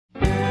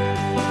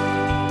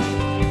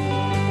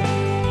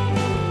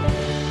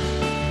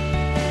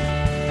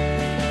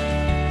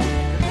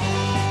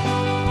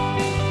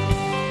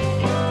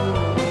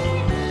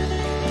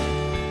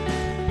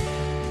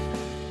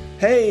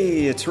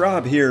Hey, it's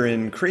Rob here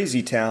in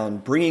Crazy Town,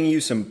 bringing you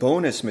some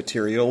bonus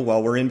material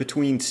while we're in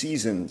between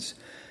seasons.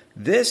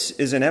 This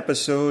is an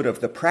episode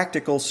of The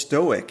Practical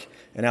Stoic,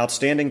 an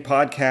outstanding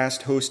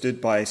podcast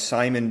hosted by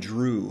Simon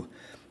Drew.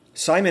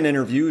 Simon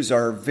interviews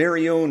our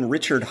very own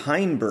Richard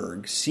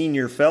Heinberg,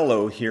 senior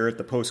fellow here at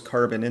the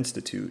Post-Carbon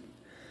Institute.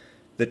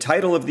 The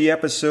title of the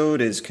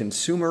episode is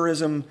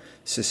Consumerism,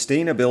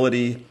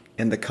 Sustainability,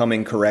 and the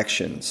Coming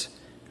Corrections.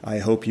 I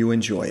hope you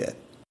enjoy it.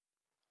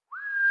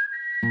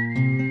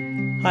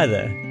 Hi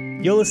there,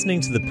 you're listening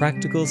to the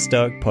Practical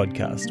Stoic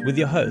podcast with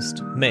your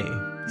host, me,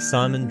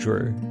 Simon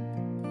Drew.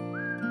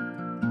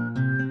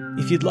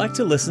 If you'd like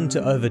to listen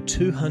to over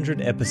 200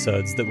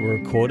 episodes that were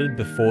recorded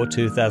before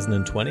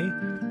 2020,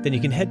 then you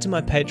can head to my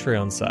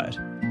Patreon site.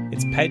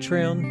 It's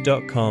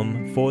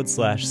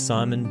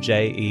patreon.com/Simon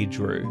J.E.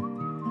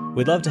 Drew.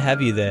 We'd love to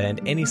have you there,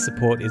 and any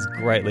support is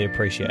greatly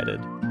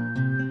appreciated.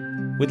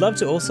 We'd love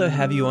to also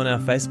have you on our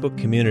Facebook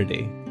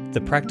community,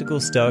 the Practical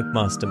Stoic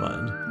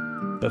Mastermind.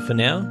 But for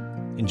now,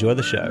 enjoy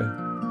the show.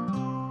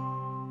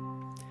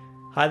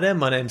 Hi there,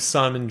 my name's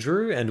Simon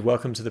Drew, and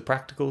welcome to the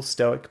Practical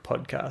Stoic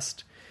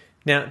podcast.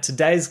 Now,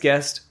 today's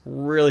guest,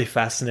 really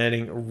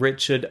fascinating,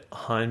 Richard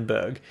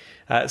Heinberg.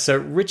 So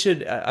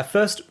Richard, I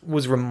first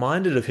was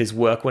reminded of his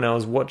work when I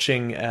was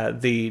watching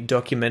the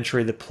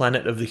documentary The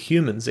Planet of the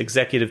Humans,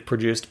 executive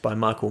produced by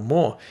Michael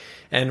Moore.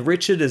 And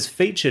Richard is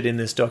featured in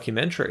this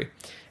documentary.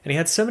 And he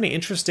had so many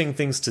interesting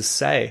things to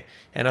say.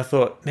 And I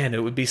thought, man,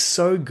 it would be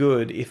so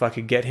good if I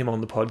could get him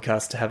on the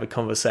podcast to have a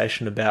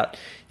conversation about,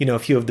 a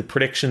few of the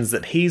predictions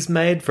that he's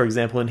made. For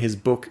example, in his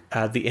book,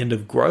 The End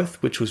of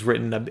Growth, which was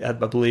written, I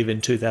believe,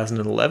 in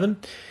 2011.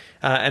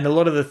 And a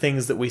lot of the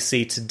things that we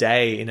see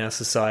today in our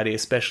society,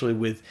 especially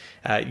with,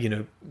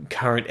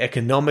 current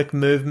economic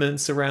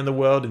movements around the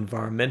world,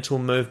 environmental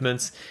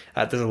movements,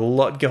 there's a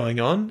lot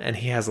going on, and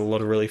he has a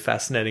lot of really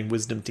fascinating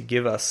wisdom to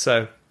give us.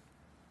 So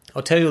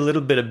I'll tell you a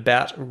little bit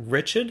about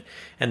Richard,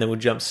 and then we'll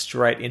jump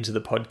straight into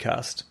the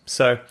podcast.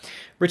 So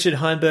Richard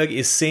Heinberg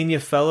is Senior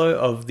Fellow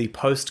of the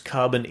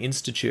Post-Carbon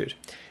Institute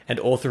and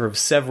author of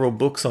several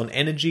books on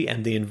energy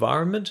and the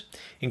environment,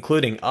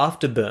 including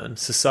Afterburn,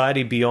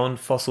 Society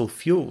Beyond Fossil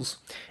Fuels,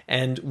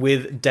 and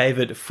with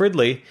David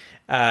Fridley,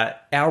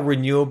 Our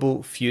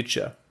Renewable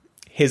Future.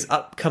 His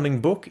upcoming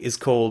book is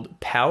called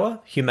Power,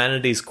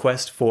 Humanity's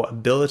Quest for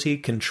Ability,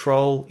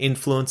 Control,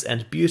 Influence,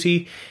 and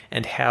Beauty,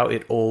 and How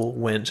It All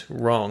Went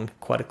Wrong.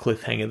 Quite a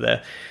cliffhanger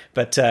there.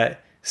 But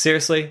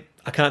seriously,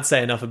 I can't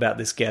say enough about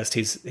this guest.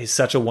 He's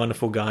such a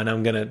wonderful guy, and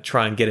I'm going to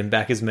try and get him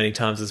back as many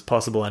times as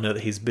possible. I know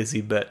that he's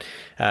busy, but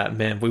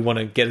man, we want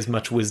to get as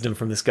much wisdom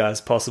from this guy as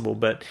possible.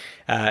 But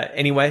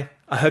anyway,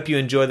 I hope you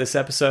enjoy this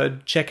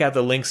episode. Check out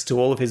the links to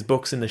all of his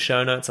books in the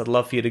show notes. I'd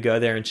love for you to go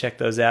there and check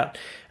those out.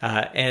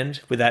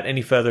 And without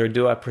any further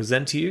ado, I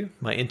present to you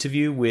my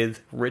interview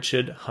with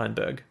Richard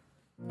Heinberg.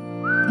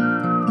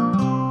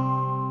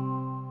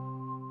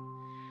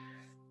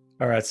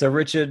 All right, so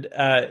Richard,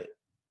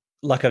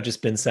 like I've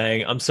just been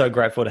saying, I'm so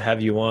grateful to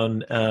have you on.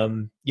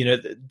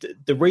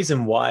 The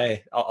reason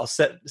why I'll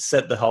set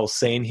the whole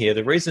scene here.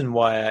 The reason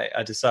why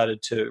I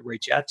decided to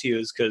reach out to you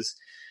is because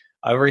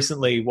I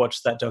recently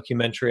watched that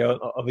documentary.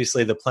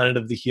 Obviously, The Planet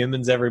of the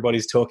Humans.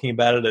 Everybody's talking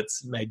about it.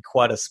 It's made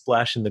quite a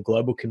splash in the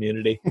global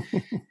community,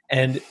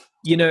 and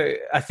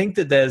I think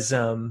that there's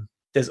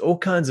all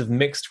kinds of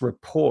mixed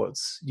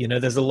reports.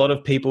 There's a lot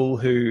of people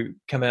who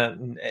come out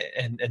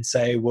and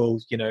say, well,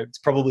 it's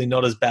probably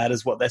not as bad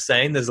as what they're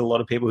saying. There's a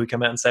lot of people who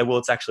come out and say, well,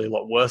 it's actually a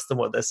lot worse than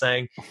what they're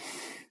saying.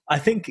 I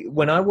think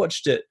when I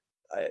watched it,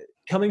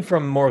 coming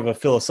from more of a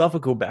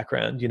philosophical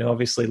background,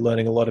 obviously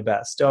learning a lot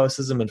about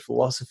Stoicism and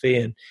philosophy,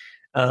 and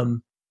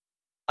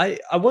I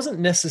wasn't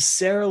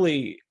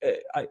necessarily,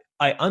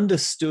 I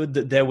understood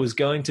that there was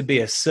going to be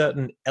a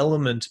certain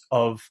element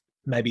of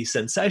maybe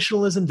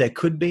sensationalism. There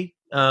could be.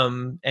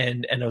 And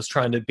I was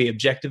trying to be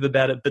objective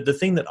about it. But the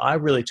thing that I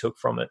really took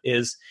from it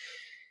is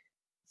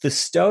the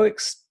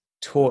Stoics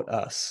taught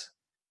us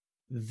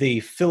the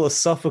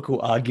philosophical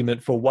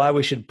argument for why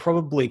we should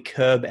probably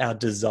curb our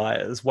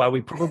desires, why we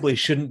probably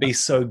shouldn't be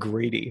so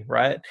greedy,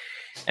 right?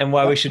 And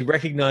why we should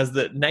recognize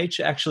that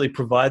nature actually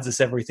provides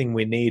us everything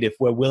we need if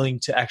we're willing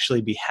to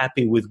actually be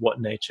happy with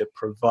what nature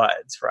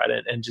provides, right?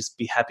 And just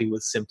be happy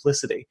with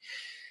simplicity.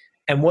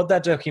 And what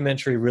that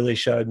documentary really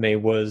showed me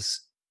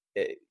was,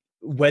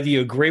 whether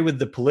you agree with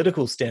the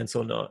political stance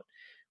or not,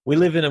 we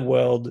live in a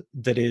world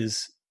that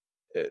is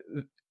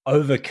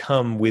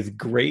overcome with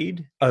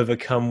greed,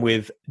 overcome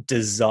with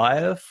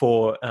desire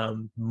for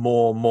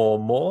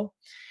more.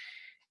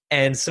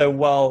 And so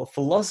while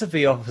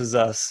philosophy offers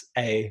us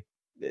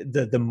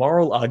the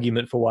moral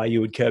argument for why you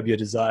would curb your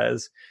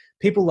desires,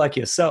 people like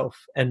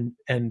yourself and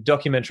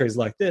documentaries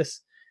like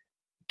this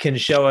can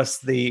show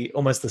us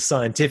almost the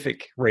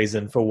scientific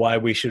reason for why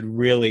we should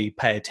really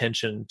pay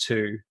attention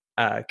to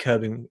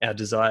curbing our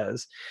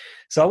desires.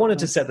 So I wanted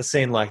to set the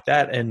scene like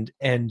that and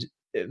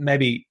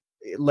maybe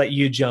let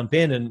you jump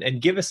in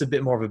and give us a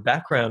bit more of a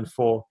background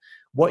for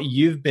what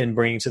you've been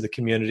bringing to the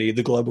community,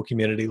 the global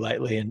community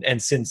lately.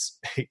 And since,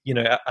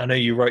 I know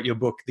you wrote your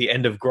book, The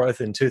End of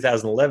Growth, in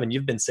 2011,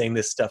 you've been seeing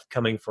this stuff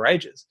coming for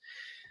ages.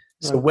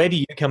 So Right. where do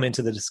you come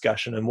into the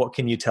discussion, and what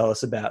can you tell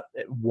us about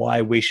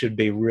why we should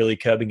be really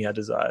curbing our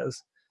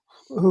desires?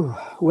 Ooh,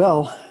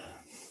 well,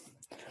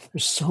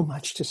 there's so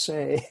much to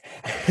say.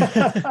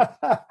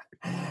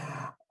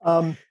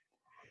 um,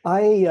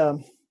 I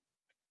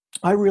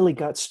I really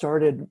got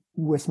started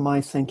with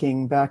my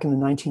thinking back in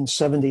the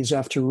 1970s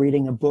after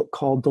reading a book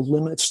called The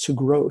Limits to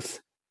Growth.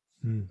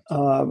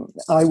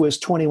 I was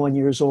 21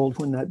 years old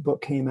when that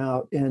book came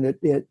out, and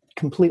it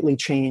completely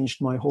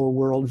changed my whole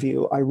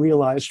worldview. I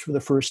realized for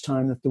the first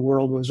time that the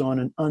world was on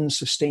an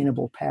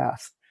unsustainable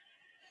path.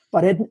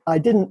 But I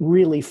didn't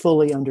really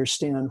fully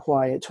understand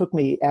why. It took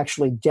me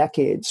actually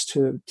decades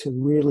to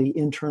really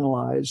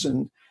internalize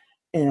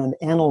and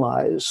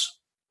analyze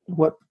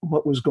what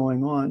was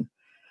going on.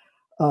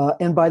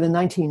 And by the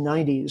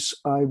 1990s,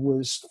 I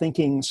was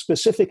thinking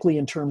specifically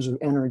in terms of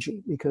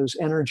energy, because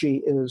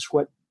energy is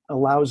what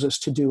allows us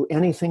to do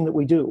anything that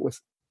we do.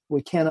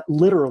 We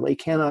literally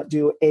cannot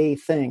do a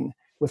thing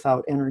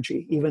without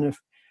energy. Even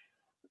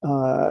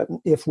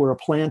if we're a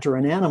plant or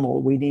an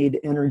animal, we need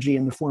energy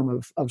in the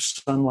form of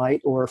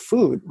sunlight or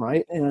food,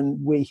 right?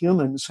 And we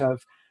humans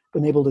have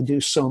been able to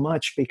do so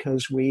much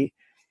because we,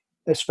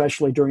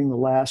 especially during the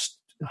last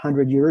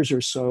 100 years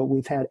or so,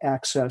 we've had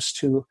access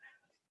to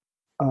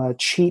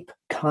cheap,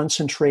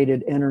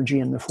 concentrated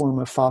energy in the form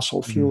of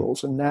fossil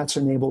fuels, and that's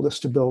enabled us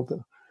to build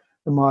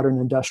the modern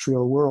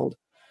industrial world.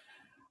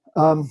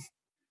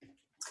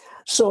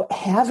 So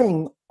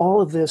having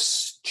all of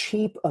this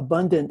cheap,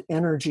 abundant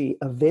energy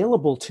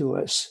available to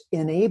us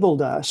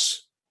enabled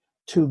us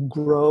to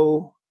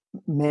grow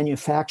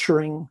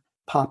manufacturing,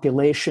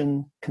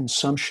 population,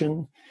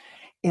 consumption,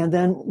 and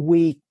then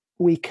we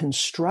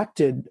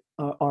constructed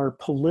our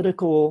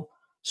political,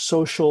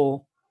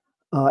 social,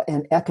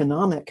 and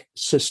economic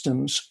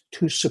systems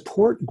to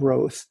support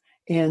growth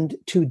and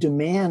to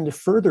demand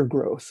further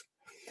growth.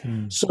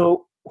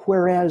 So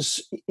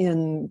whereas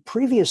in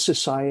previous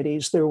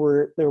societies there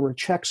were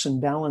checks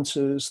and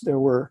balances, there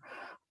were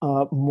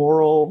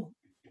moral,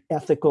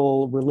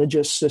 ethical,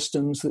 religious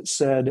systems that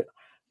said,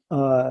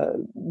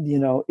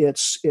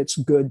 it's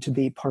good to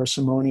be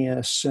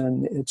parsimonious,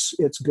 and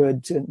it's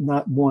good to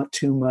not want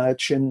too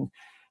much, and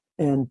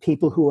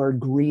people who are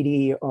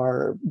greedy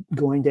are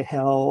going to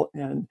hell,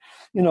 and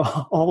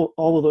all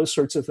of those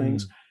sorts of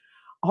things.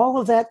 All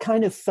of that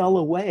kind of fell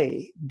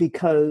away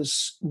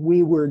because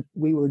we were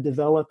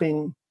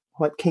developing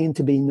what came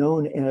to be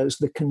known as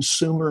the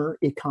consumer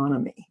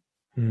economy.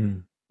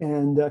 And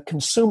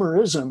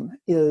consumerism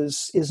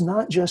is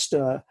not just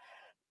a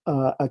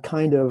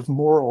kind of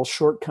moral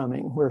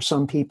shortcoming where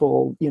some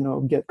people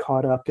get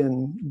caught up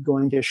in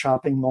going to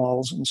shopping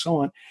malls and so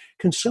on.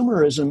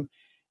 Consumerism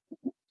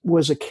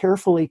was a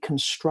carefully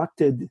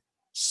constructed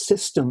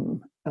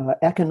system,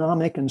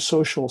 economic and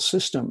social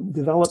system,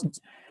 developed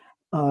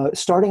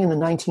starting in the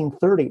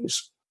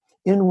 1930s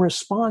in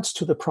response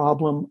to the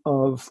problem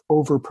of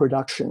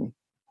overproduction.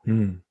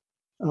 During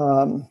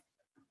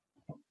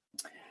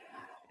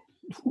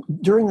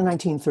the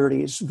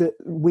 1930s,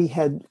 we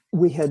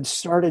had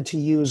started to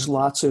use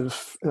lots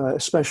of,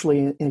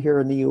 especially here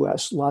in the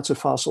U.S., lots of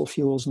fossil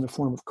fuels in the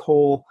form of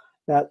coal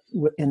that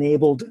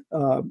enabled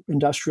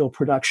industrial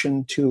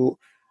production to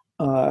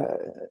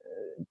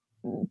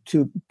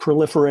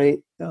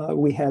proliferate.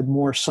 We had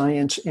more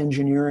science,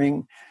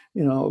 engineering.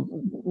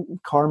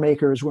 Car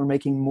makers were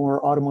making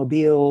more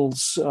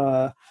automobiles.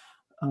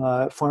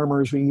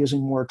 Farmers were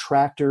using more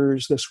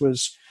tractors. This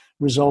was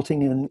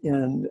resulting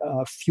in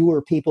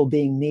fewer people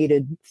being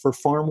needed for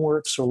farm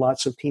work. So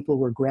lots of people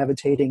were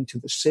gravitating to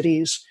the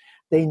cities.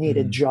 They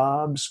needed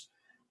jobs.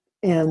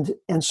 And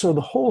so the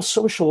whole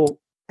social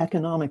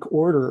economic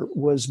order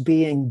was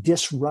being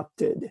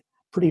disrupted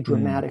pretty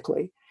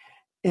dramatically.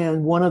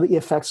 And one of the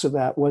effects of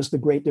that was the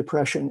Great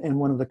Depression. And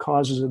one of the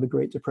causes of the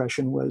Great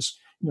Depression was,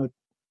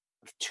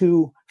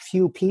 too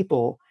few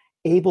people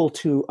able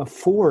to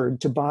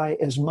afford to buy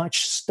as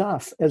much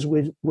stuff as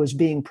was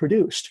being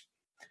produced,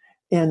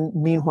 and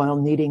meanwhile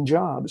needing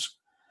jobs.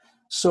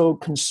 So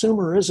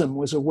consumerism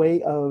was a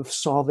way of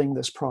solving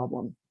this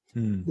problem.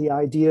 The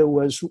idea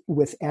was,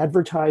 with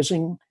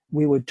advertising,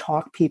 we would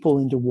talk people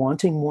into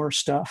wanting more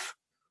stuff.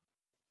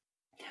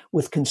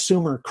 With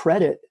consumer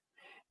credit,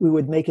 we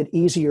would make it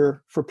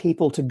easier for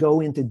people to go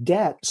into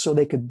debt so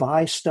they could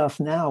buy stuff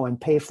now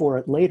and pay for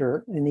it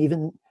later, and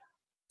even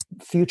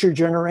future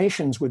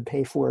generations would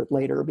pay for it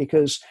later,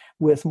 because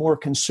with more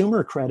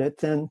consumer credit,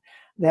 then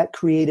that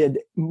created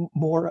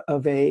more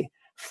of a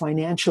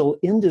financial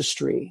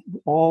industry,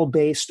 all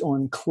based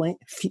on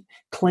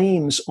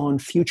claims on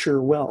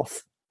future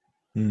wealth.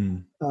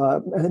 And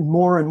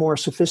more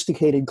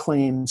sophisticated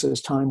claims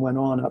as time went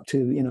on, up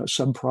to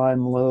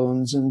subprime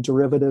loans and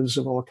derivatives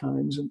of all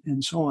kinds,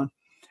 and so on.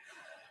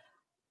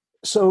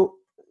 So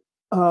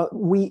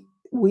we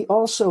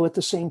also at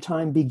the same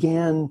time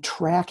began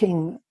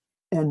tracking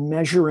and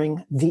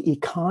measuring the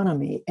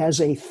economy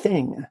as a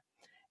thing.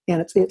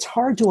 And it's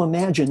hard to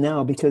imagine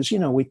now because,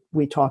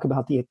 we talk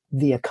about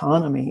the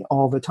economy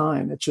all the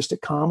time. It's just a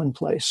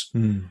commonplace.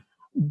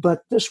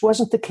 But this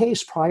wasn't the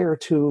case prior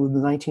to the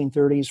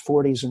 1930s,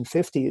 40s, and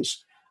 50s.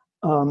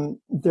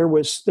 There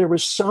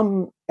was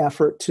some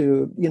effort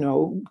to,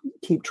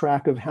 keep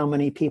track of how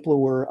many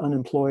people were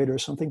unemployed or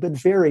something, but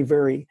very,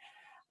 very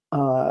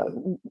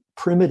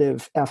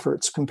primitive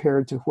efforts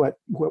compared to what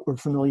we're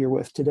familiar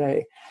with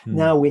today.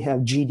 Now we have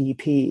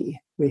GDP.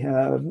 We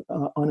have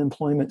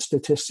unemployment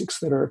statistics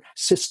that are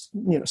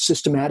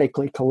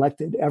systematically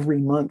collected every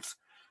month.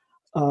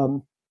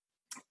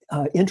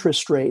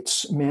 Interest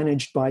rates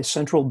managed by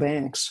central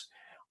banks.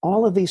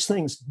 All of these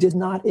things did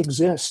not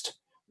exist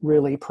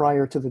really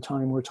prior to the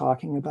time we're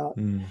talking about.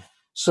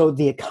 So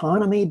the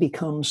economy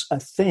becomes a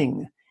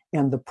thing,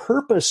 and the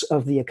purpose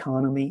of the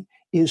economy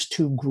is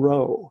to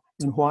grow.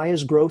 And why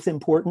is growth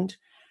important?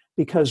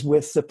 Because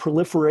with the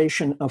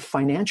proliferation of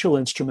financial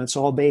instruments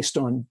all based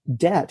on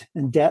debt,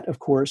 and debt, of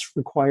course,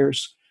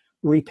 requires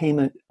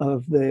repayment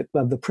of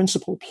the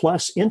principal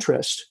plus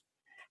interest.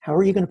 How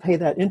are you going to pay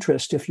that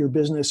interest if your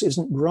business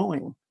isn't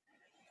growing?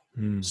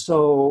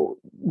 So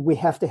we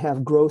have to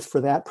have growth for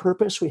that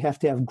purpose. We have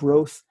to have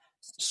growth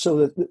so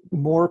that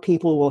more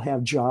people will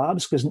have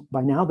jobs, because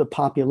by now the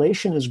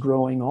population is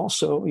growing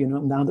also,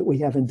 now that we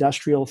have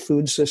industrial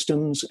food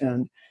systems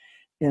and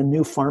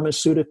new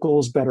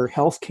pharmaceuticals, better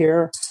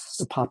healthcare,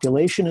 the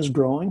population is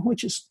growing,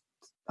 which is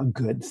a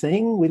good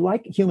thing. We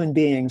like human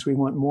beings. We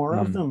want more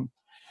of them.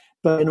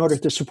 But in order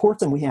to support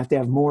them, we have to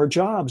have more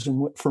jobs.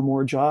 And for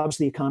more jobs,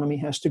 the economy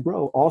has to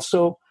grow.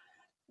 Also,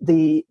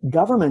 the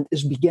government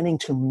is beginning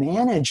to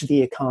manage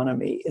the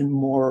economy in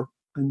more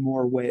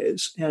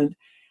ways. And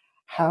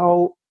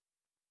how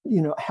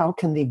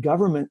can the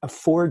government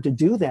afford to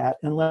do that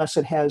unless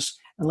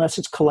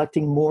it's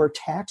collecting more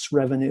tax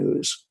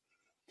revenues?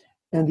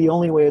 And the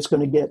only way it's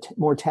going to get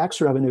more tax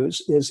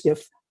revenues is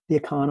if the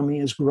economy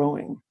is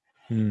growing.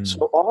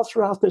 So all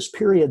throughout this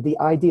period, the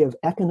idea of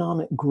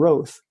economic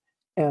growth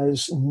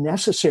as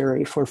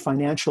necessary for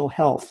financial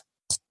health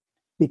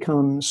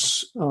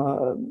becomes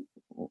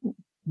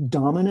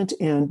dominant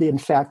and, in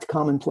fact,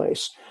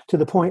 commonplace, to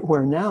the point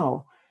where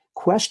now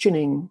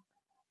questioning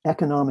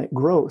economic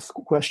growth,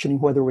 questioning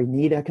whether we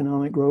need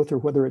economic growth or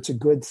whether it's a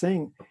good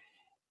thing,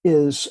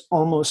 is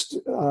almost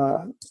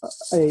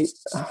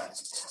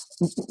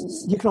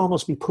you can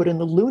almost be put in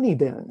the loony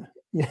bin.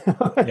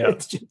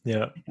 It's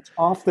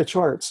off the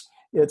charts.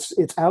 It's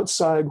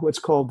outside what's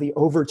called the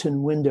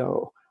Overton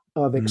window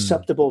of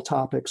acceptable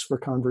topics for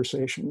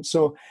conversation.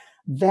 So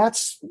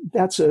that's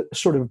a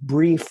sort of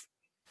brief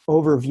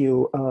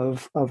overview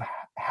of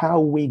how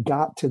we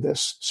got to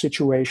this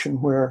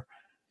situation where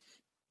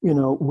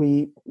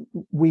we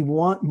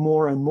want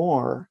more and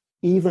more,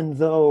 even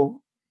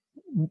though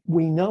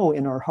we know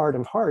in our heart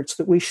of hearts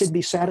that we should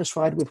be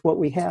satisfied with what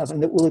we have,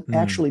 and that we'll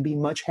actually be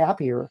much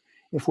happier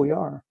if we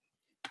are.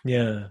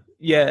 Yeah.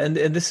 And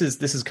this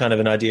is kind of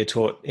an idea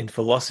taught in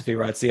philosophy,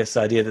 right? It's this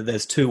idea that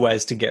there's two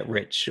ways to get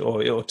rich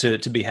or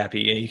to be happy.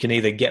 You can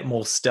either get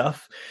more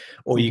stuff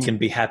or you can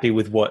be happy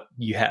with what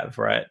you have,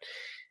 right?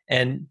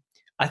 And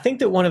I think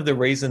that one of the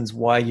reasons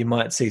why you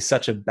might see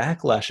such a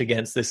backlash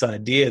against this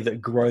idea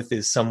that growth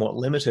is somewhat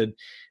limited,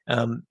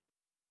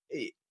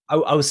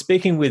 I was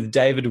speaking with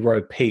David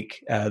Rowe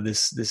Peake,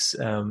 this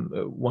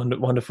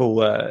wonderful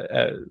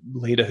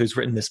leader who's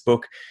written this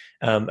book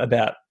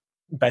about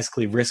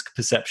basically risk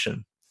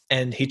perception.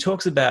 And he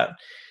talks about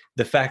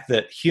the fact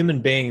that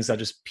human beings are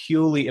just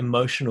purely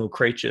emotional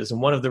creatures.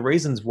 And one of the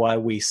reasons why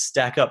we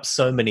stack up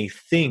so many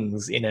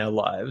things in our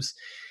lives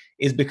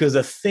is because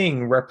a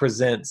thing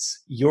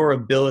represents your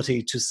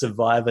ability to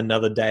survive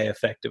another day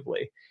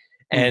effectively.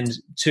 And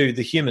to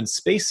the human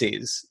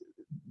species,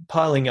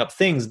 piling up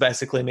things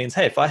basically means,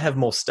 hey, if I have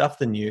more stuff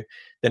than you,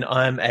 then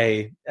I'm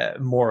a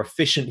more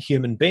efficient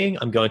human being.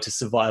 I'm going to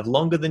survive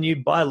longer than you.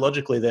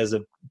 Biologically, there's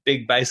a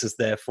big basis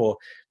there for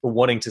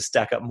wanting to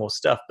stack up more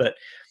stuff. But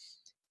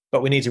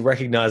we need to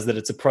recognize that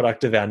it's a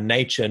product of our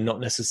nature, not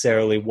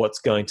necessarily what's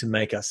going to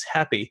make us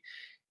happy.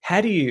 How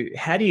do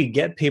you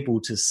get people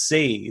to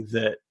see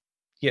that,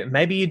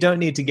 maybe you don't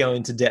need to go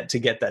into debt to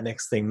get that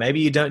next thing. Maybe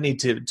you don't need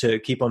to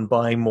keep on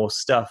buying more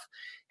stuff.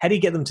 How do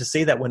you get them to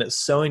see that when it's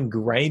so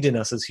ingrained in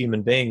us as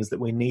human beings that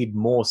we need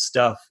more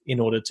stuff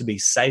in order to be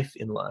safe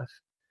in life?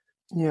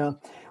 Yeah.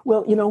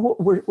 Well,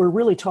 we're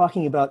really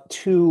talking about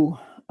two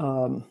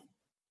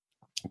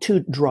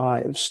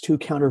drives, two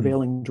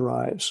countervailing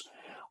drives.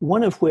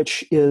 One of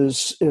which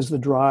is the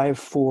drive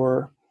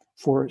for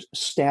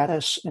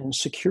status and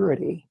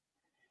security,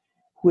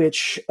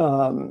 which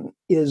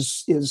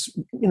is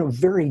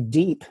very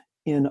deep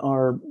in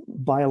our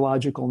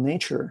biological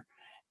nature.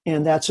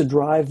 And that's a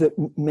drive that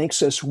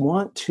makes us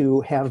want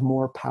to have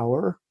more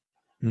power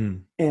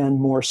and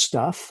more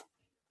stuff.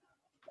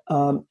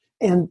 And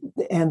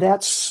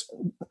that's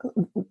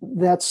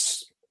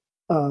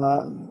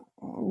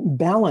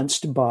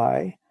balanced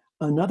by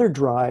another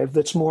drive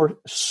that's more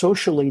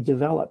socially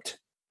developed,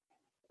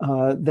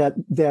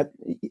 that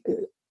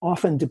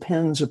often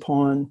depends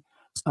upon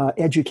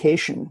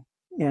education.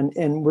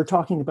 And we're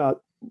talking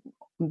about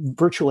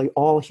virtually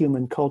all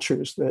human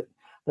cultures that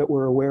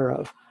we're aware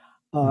of.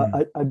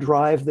 A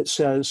drive that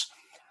says,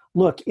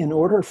 look, in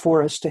order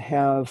for us to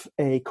have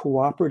a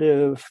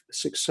cooperative,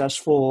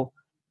 successful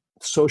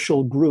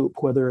social group,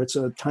 whether it's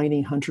a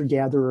tiny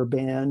hunter-gatherer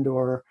band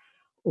or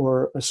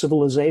a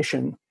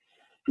civilization,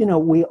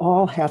 we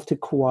all have to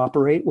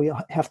cooperate. We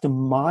have to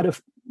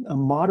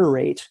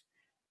moderate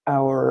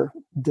our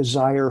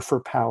desire for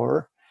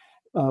power.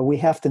 We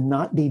have to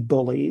not be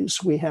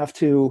bullies. We have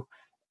to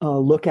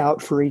look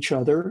out for each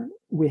other.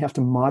 We have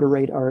to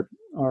moderate our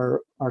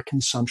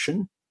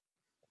consumption.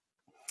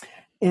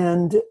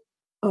 And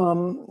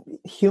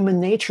human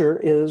nature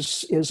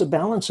is a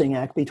balancing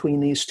act between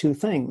these two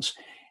things.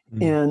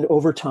 And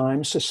over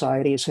time,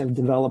 societies have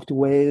developed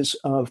ways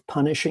of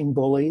punishing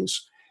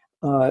bullies.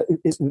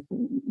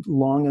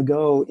 Long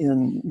ago,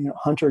 in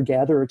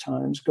hunter-gatherer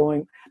times,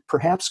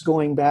 perhaps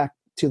going back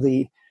to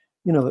the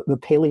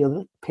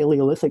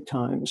Paleolithic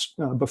times,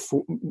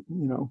 before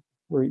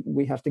where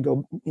we have to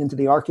go into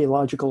the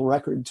archaeological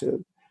record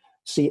to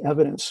see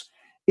evidence.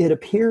 It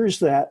appears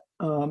that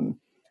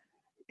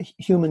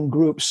human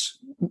groups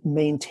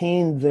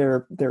maintain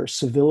their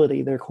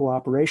civility, their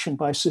cooperation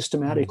by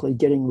systematically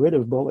getting rid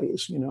of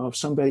bullies.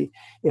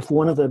 If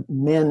one of the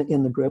men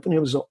in the group, and it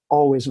was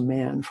always a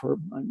man for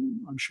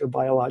I'm sure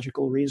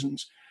biological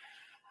reasons,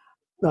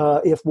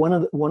 if one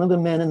of the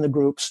men in the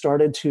group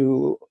started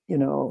to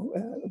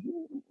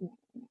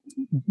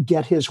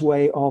get his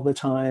way all the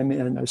time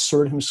and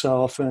assert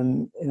himself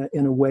and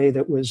in a way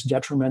that was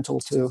detrimental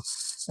to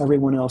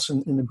everyone else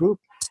in the group,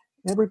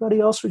 everybody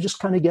else would just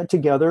kind of get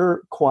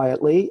together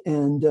quietly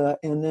and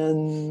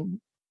then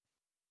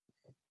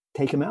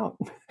take him out.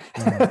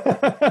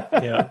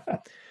 Yeah.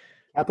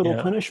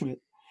 Capital punishment.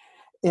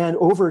 And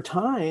over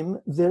time,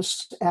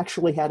 this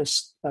actually had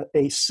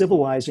a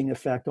civilizing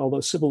effect,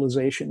 although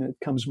civilization, it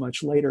comes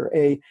much later,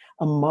 a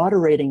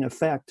moderating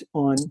effect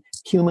on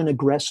human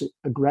aggression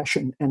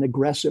and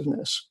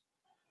aggressiveness.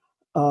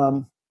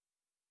 And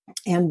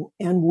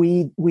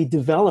we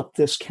developed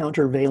this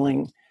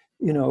countervailing,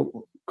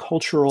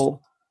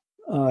 cultural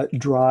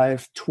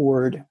drive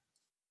toward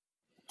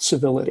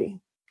civility,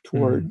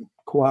 toward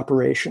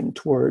cooperation,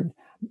 toward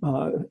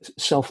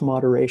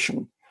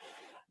self-moderation.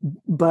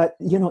 But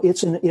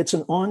it's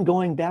an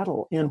ongoing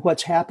battle. And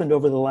what's happened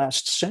over the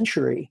last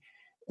century,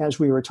 as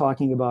we were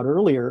talking about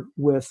earlier,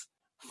 with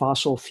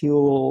fossil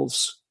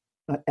fuels,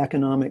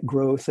 economic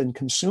growth, and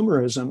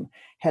consumerism,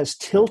 has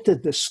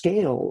tilted the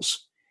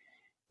scales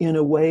in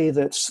a way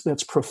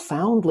that's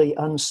profoundly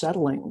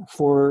unsettling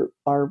for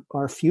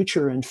our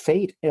future and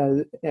fate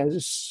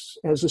as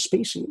a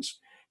species.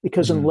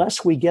 Because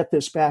unless we get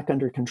this back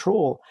under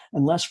control,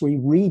 unless we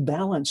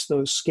rebalance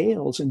those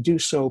scales and do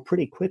so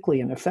pretty quickly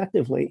and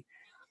effectively,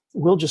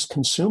 we'll just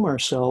consume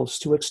ourselves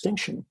to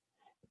extinction.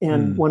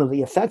 And one of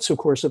the effects, of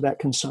course, of that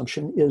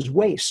consumption is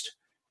waste,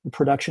 the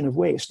production of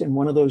waste. And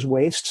one of those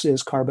wastes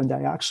is carbon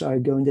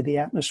dioxide going to the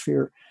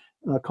atmosphere,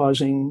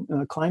 causing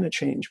climate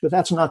change. But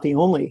that's not the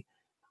only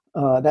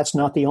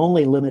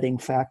limiting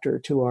factor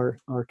to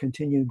our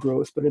continued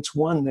growth, but it's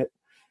one that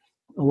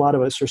a lot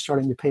of us are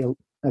starting to pay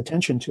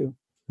attention to.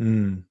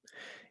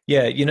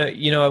 Yeah,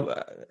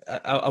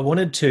 I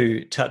wanted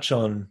to touch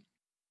on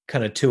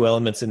kind of two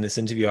elements in this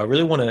interview. I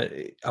really want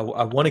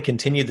to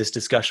continue this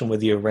discussion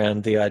with you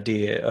around the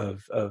idea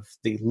of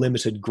the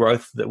limited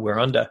growth that we're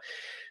under,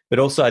 but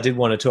also I did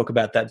want to talk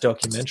about that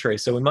documentary.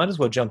 So we might as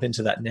well jump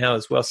into that now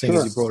as well, seeing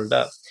as you brought it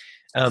up.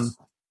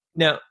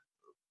 Now,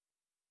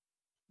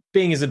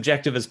 being as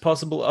objective as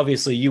possible,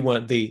 obviously you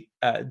weren't the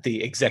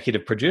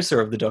executive producer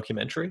of the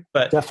documentary,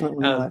 but definitely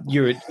not.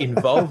 You're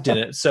involved in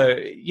it. So,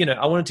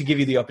 I wanted to give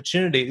you the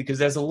opportunity because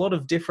there's a lot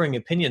of differing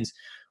opinions.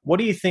 What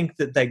do you think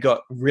that they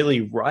got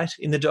really right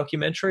in the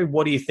documentary?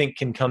 What do you think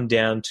can come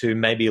down to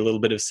maybe a little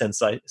bit of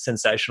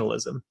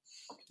sensationalism?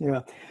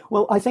 Yeah.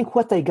 Well, I think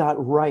what they got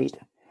right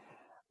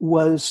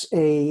was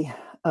a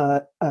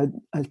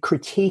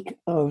critique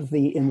of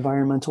the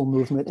environmental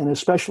movement, and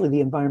especially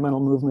the environmental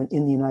movement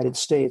in the United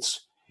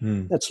States.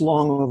 That's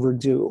long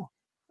overdue.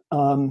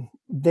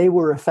 They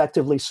were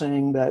effectively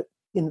saying that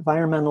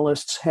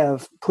environmentalists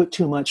have put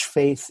too much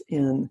faith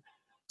in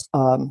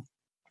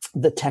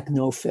the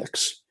techno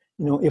fix.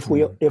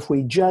 If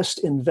we just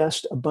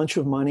invest a bunch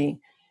of money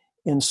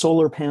in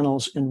solar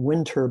panels and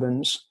wind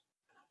turbines,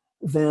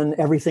 then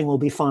everything will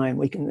be fine.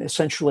 We can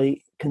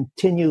essentially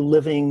continue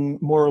living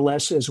more or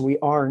less as we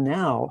are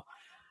now,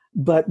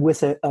 but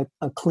with a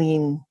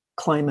clean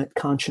climate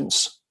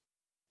conscience,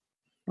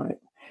 right?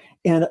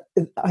 And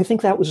I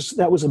think that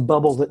was a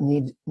bubble that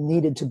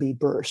needed to be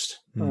burst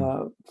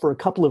for a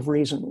couple of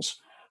reasons.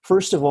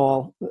 First of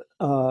all,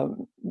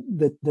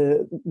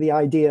 the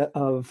idea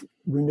of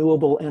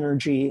renewable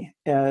energy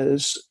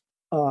as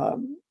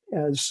an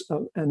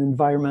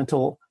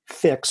environmental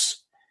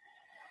fix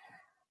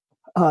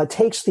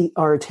takes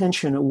our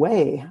attention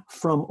away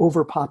from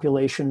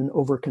overpopulation and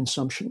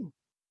overconsumption,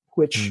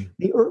 which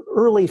the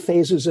early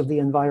phases of the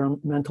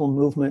environmental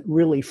movement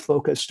really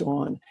focused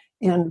on,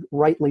 and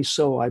rightly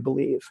so, I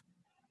believe.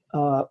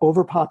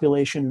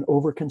 overpopulation and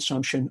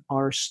overconsumption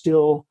are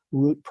still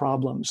root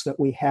problems that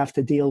we have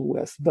to deal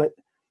with. But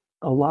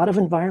a lot of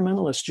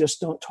environmentalists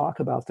just don't talk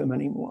about them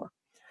anymore.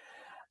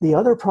 The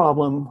other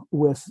problem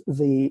with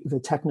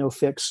the techno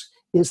fix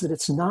is that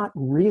it's not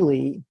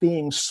really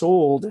being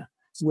sold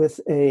with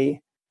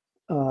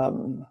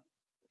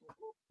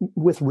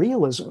with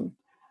realism.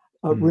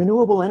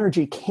 Renewable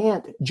energy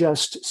can't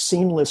just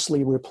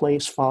seamlessly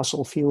replace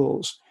fossil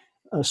fuels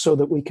so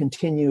that we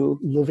continue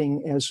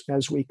living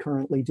as we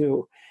currently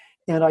do.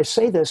 And I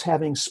say this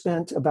having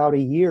spent about a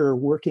year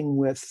working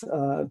with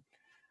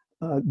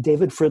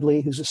David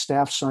Fridley, who's a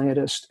staff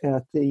scientist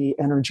at the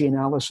Energy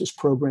Analysis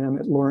Program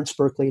at Lawrence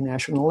Berkeley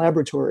National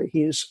Laboratory.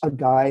 He's a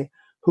guy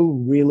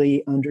who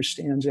really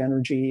understands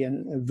energy at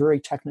a very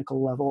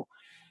technical level.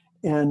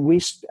 And we,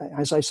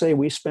 as I say,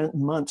 we spent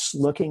months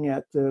looking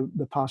at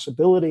the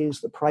possibilities,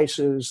 the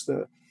prices,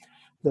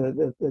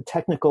 the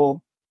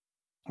technical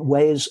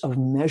ways of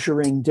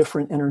measuring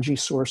different energy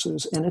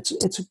sources. And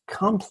it's a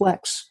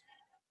complex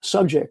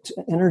subject.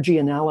 Energy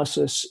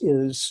analysis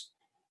is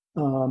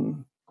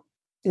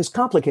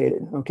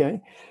complicated,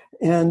 okay?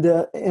 And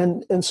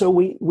so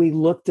we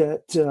looked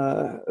at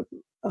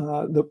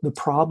the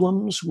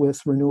problems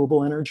with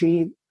renewable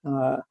energy,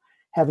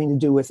 having to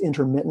do with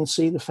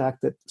intermittency, the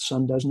fact that the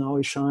sun doesn't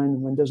always shine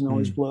and wind doesn't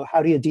always blow.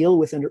 How do you deal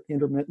with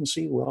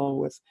intermittency? Well,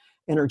 with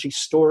energy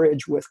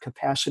storage, with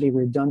capacity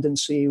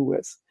redundancy,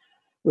 with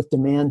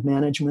demand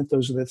management.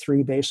 Those are the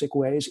three basic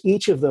ways.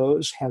 Each of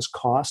those has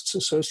costs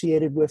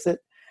associated with it.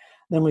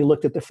 Then we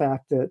looked at the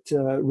fact that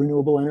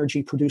renewable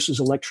energy produces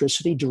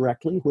electricity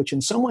directly, which in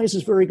some ways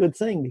is a very good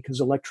thing because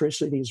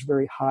electricity is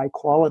very high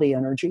quality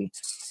energy.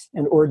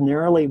 And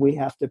ordinarily we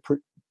have to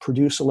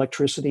produce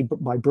electricity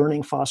by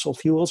burning fossil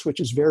fuels,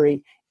 which is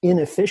very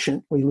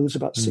inefficient. We lose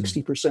about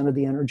 60% of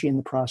the energy in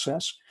the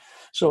process.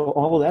 So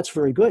all of that's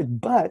very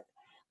good. But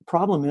the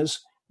problem is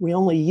we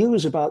only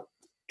use about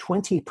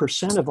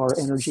 20% of our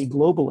energy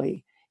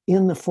globally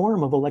in the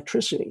form of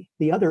electricity.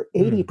 The other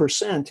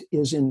 80%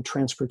 is in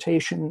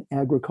transportation,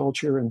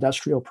 agriculture,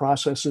 industrial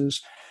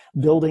processes,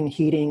 building,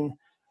 heating,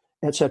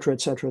 et cetera, et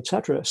cetera, et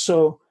cetera.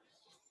 So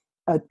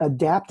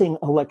adapting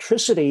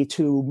electricity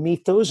to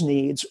meet those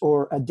needs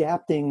or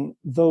adapting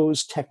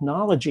those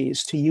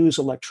technologies to use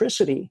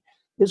electricity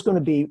is going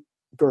to be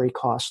very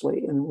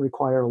costly and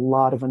require a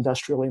lot of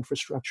industrial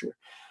infrastructure.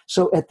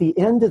 So at the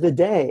end of the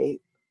day,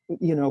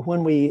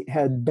 when we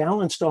had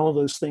balanced all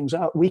those things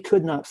out, we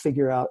could not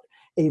figure out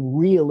a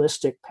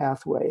realistic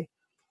pathway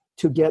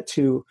to get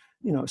to,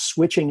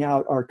 switching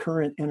out our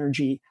current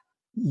energy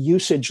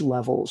usage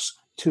levels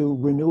to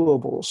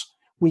renewables.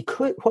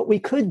 What we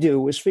could do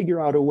was figure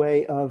out a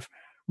way of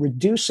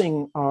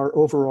reducing our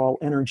overall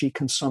energy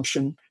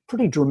consumption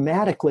pretty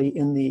dramatically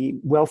in the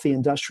wealthy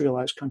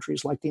industrialized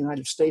countries like the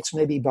United States,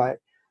 maybe by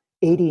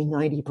 80,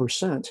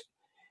 90%.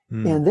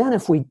 And then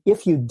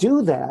if you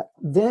do that,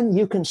 then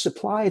you can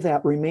supply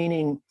that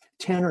remaining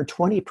 10 or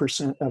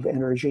 20% of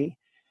energy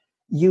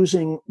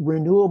using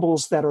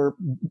renewables that are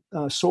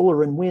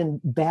solar and wind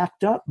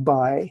backed up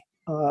by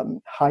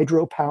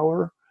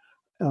hydropower,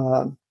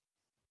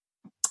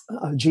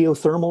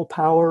 geothermal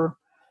power,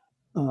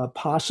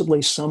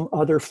 possibly some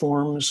other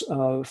forms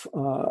of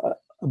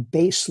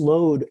base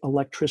load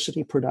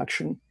electricity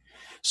production,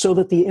 so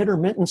that the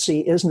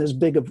intermittency isn't as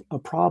big of a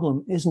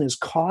problem, isn't as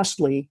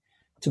costly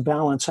to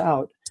balance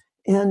out,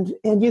 and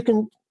you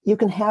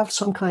can have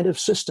some kind of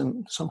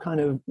system, some kind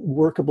of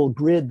workable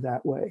grid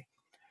that way.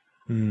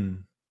 Of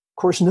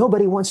course,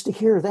 nobody wants to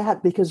hear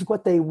that because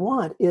what they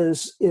want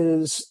is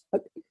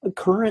a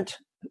current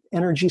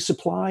energy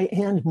supply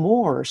and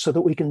more, so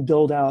that we can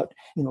build out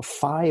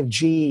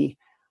 5G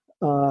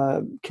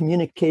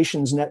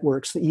communications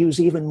networks that use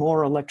even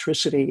more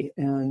electricity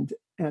and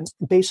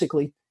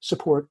basically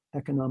support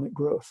economic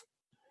growth.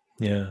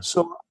 Yeah.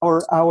 So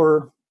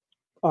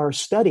our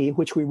study,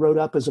 which we wrote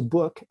up as a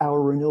book,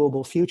 Our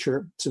Renewable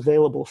Future, it's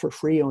available for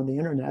free on the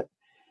internet,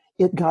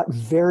 it got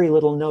very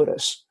little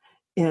notice.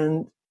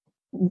 And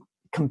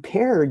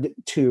compared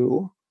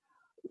to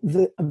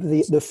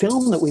the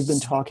film that we've been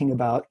talking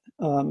about,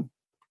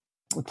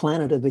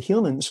 Planet of the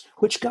Humans,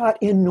 which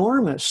got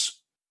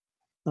enormous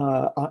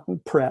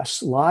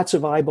press, lots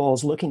of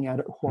eyeballs looking at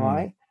it.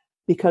 Why?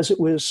 Because it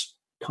was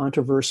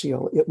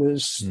controversial. It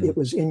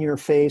was in your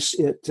face.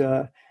 It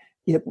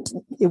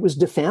was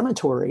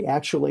defamatory,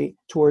 actually,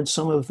 towards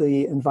some of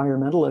the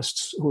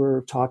environmentalists who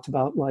were talked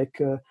about, like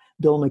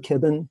Bill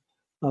McKibben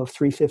of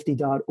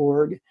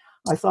 350.org.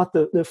 I thought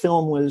the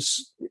film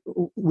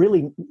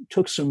really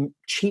took some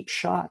cheap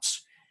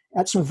shots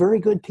at some very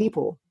good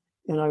people,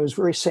 and I was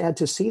very sad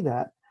to see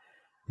that.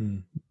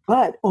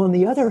 But on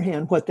the other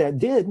hand, what that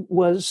did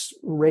was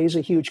raise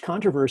a huge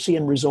controversy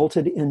and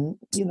resulted in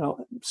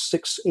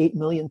 6-8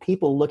 million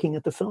people looking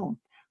at the film.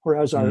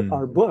 Whereas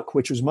our book,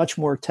 which was much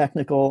more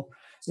technical,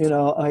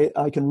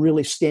 I can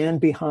really stand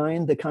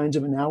behind the kinds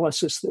of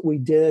analysis that we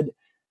did.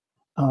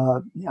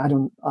 I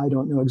don't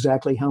know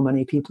exactly how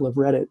many people have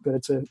read it, but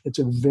it's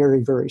a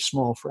very, very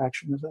small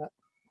fraction of that.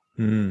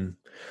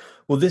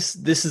 Well, this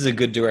is a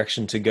good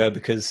direction to go,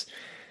 because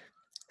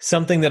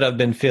Something that I've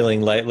been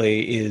feeling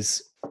lately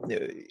is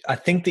I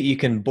think that you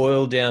can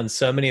boil down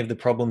so many of the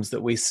problems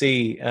that we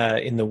see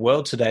in the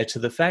world today to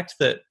the fact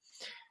that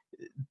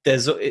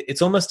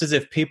it's almost as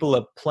if people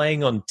are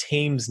playing on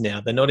teams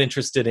now. They're not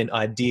interested in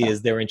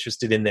ideas, they're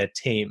interested in their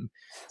team.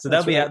 So they'll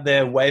That's be right. out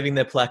there waving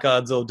their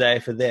placards all day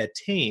for their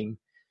team.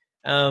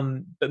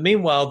 But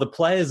meanwhile, the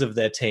players of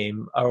their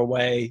team are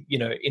away,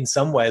 in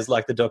some ways,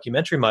 like the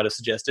documentary might have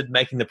suggested,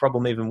 making the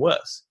problem even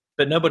worse.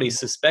 But nobody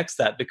suspects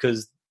that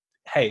because,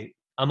 hey,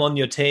 I'm on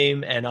your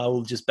team and I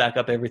will just back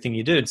up everything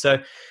you do. So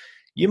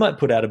you might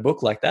put out a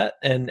book like that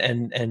and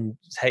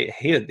hey,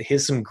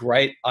 here's some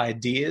great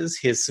ideas,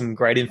 here's some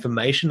great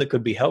information that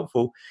could be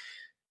helpful.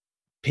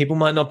 People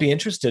might not be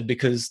interested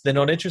because they're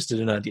not interested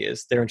in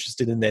ideas. They're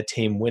interested in their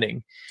team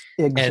winning.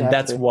 And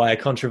that's Exactly. why a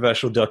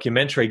controversial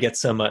documentary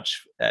gets so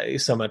much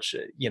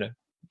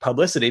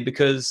publicity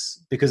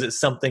because it's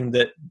something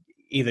that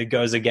either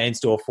goes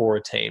against or for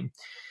a team.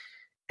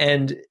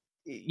 And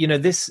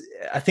this,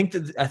 I think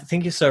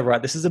you're so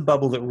right. This is a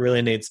bubble that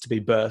really needs to be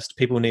burst.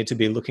 People need to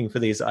be looking for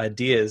these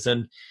ideas.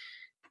 And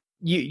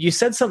you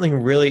said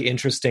something really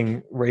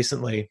interesting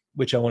recently,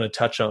 which I want to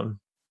touch on.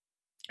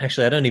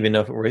 Actually, I don't even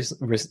know if it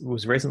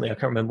was recently. I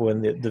can't remember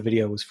when the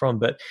video was from,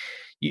 but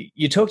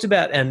you talked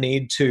about our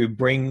need to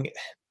bring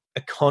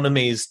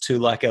economies to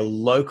like a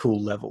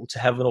local level, to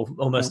have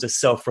almost a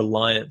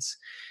self-reliance.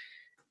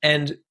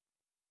 And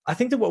I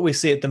think that what we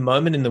see at the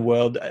moment in the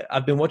world,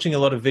 I've been watching a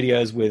lot of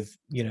videos with,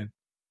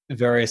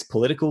 various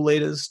political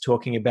leaders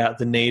talking about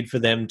the need for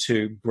them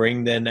to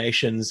bring their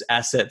nation's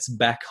assets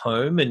back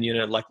home. And,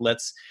 like,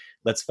 let's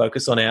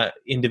focus on our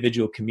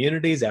individual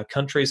communities, our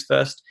countries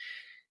first.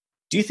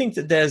 Do you think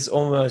that there's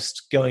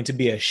almost going to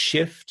be a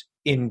shift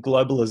in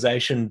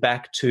globalization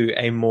back to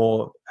a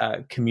more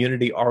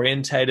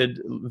community-orientated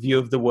view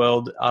of the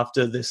world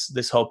after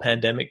this whole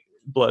pandemic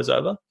blows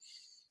over?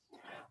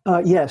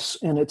 Yes,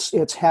 and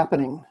it's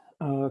happening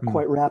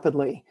quite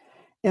rapidly,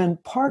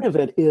 and part of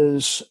it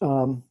is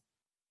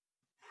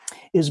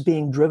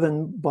being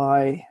driven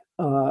by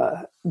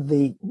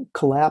the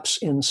collapse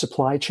in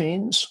supply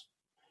chains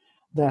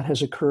that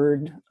has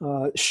occurred.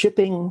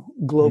 Shipping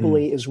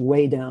globally is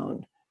way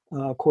down.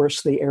 Of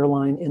course, the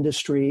airline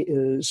industry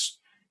is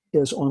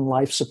on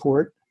life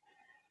support,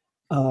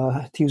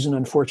 to use an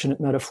unfortunate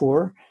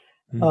metaphor.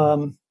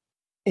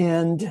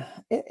 And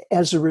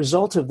as a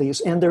result of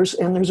these, and there's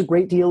a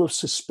great deal of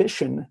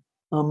suspicion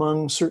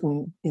among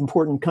certain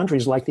important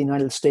countries like the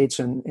United States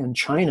and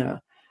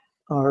China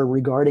are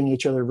regarding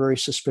each other very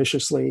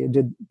suspiciously.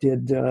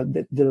 Did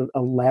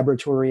a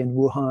laboratory in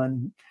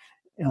Wuhan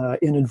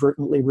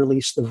inadvertently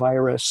release the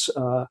virus?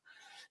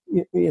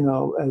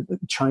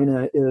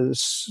 China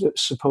is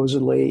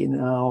supposedly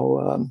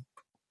now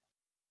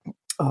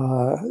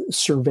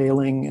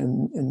surveilling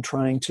and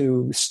trying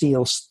to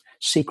steal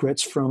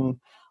secrets from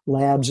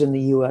labs in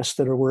the U.S.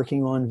 that are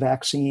working on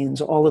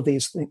vaccines. All of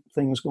these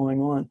things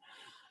going on.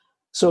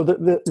 So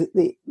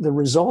the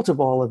result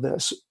of all of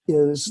this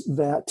is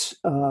that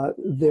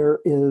there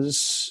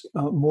is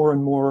more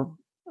and more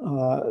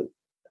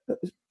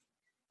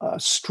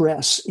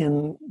stress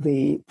in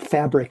the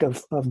fabric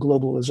of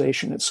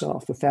globalization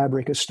itself. The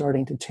fabric is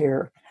starting to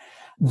tear.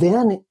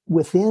 Then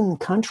within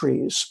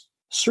countries,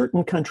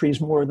 certain countries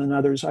more than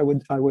others, I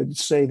would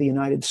say the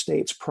United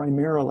States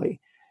primarily,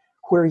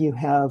 where you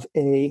have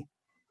an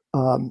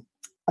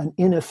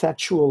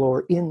ineffectual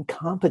or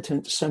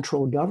incompetent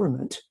central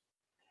government,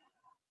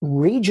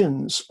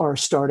 regions are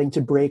starting to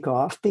break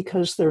off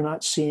because they're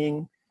not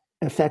seeing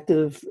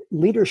effective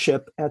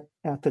leadership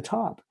at the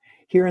top.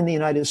 Here in the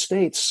United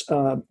States,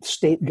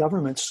 state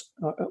governments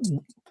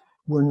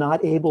were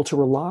not able to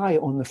rely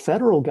on the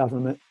federal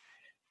government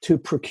to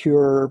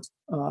procure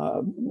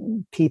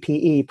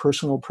PPE,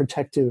 personal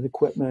protective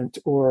equipment,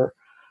 or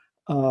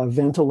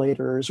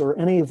ventilators, or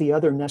any of the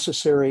other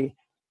necessary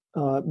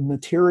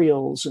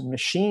materials and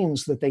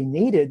machines that they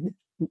needed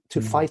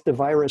to fight the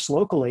virus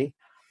locally.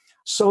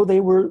 So they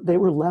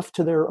were left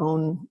to their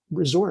own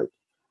resort.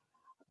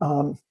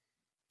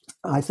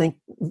 I think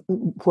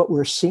what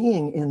we're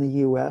seeing in the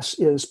U.S.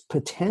 is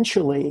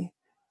potentially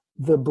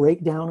the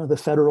breakdown of the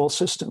federal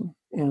system.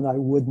 And I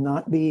would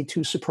not be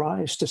too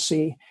surprised to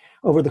see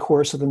over the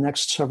course of the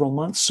next several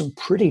months some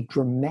pretty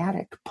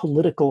dramatic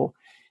political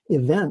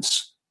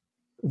events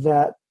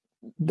that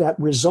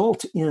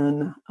result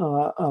in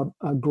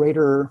a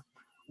greater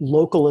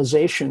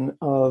localization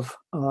of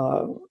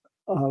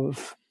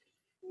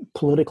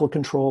political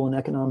control and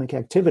economic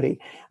activity.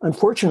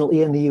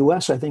 Unfortunately, in the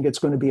U.S., I think it's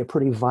going to be a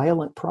pretty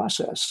violent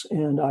process,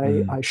 and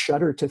I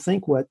shudder to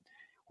think what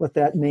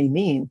that may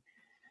mean.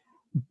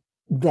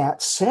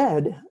 That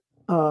said,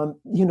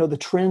 the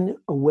trend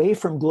away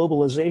from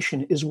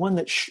globalization is one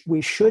that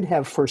we should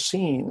have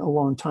foreseen a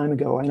long time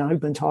ago, and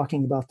I've been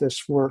talking about this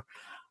for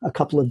a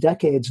couple of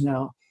decades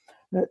now.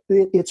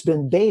 It's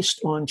been based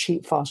on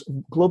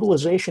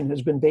globalization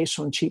has been based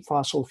on cheap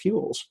fossil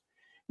fuels.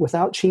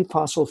 Without cheap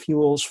fossil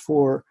fuels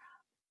for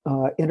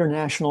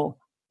international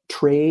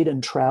trade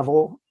and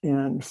travel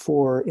and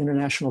for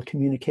international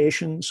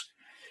communications,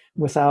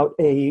 without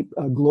a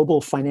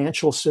global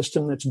financial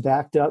system that's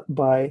backed up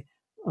by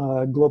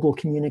global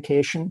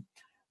communication,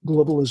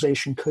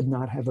 globalization could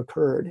not have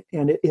occurred.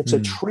 And it's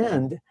a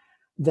trend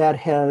that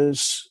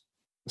has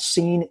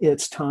seen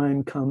its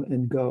time come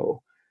and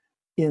go.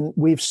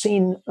 We've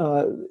seen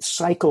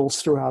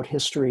cycles throughout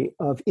history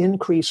of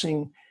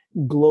increasing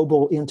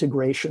global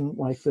integration,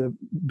 like the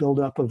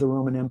buildup of the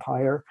Roman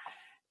Empire.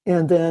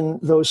 And then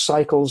those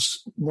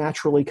cycles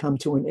naturally come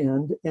to an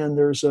end, and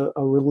there's a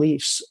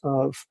release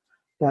of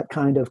that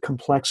kind of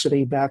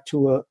complexity back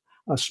to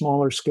a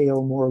smaller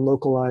scale, more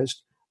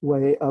localized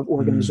way of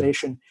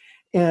organization.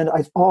 And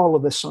all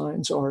of the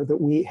signs are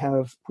that we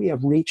have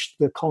reached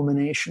the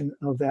culmination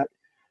of that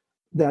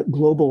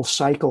global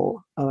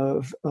cycle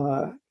of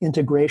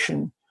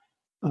integration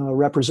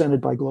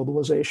represented by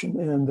globalization,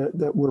 and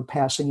that we're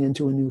passing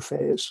into a new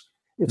phase.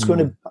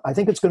 I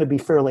think it's going to be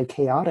fairly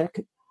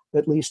chaotic,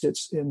 at least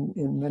it's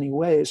in many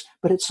ways,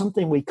 but it's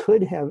something we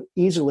could have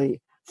easily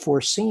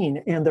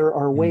foreseen. And there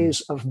are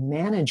ways of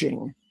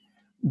managing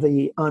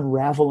the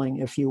unraveling,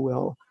 if you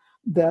will,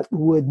 that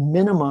would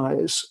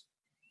minimize,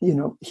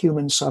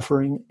 human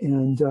suffering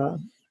and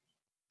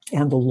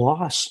the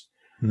loss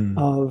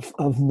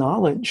of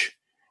knowledge.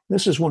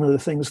 This is one of the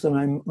things that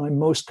I'm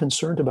most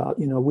concerned about.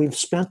 We've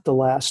spent the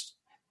last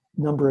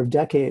number of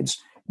decades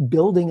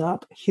building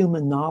up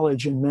human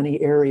knowledge in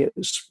many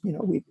areas.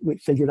 We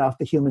figured out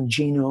the human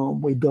genome.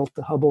 We built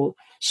the Hubble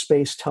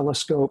Space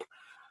Telescope.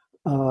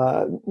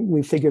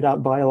 We figured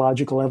out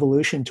biological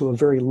evolution to a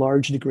very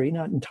large degree,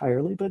 not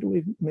entirely, but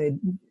we've made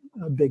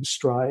big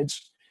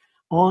strides,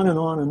 on and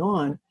on and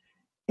on.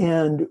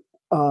 And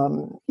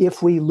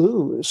if we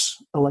lose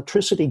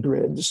electricity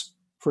grids,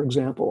 for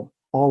example,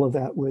 all of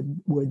that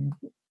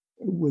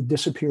would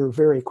disappear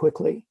very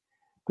quickly,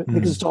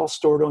 because it's all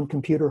stored on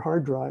computer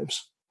hard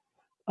drives.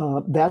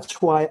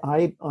 That's why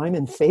I'm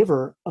in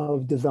favor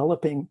of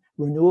developing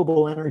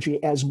renewable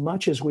energy as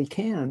much as we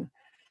can,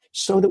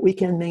 so that we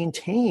can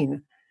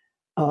maintain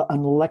an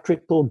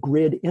electrical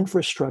grid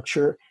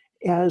infrastructure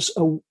as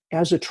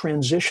a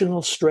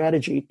transitional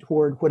strategy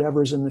toward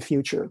whatever's in the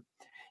future.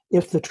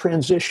 If the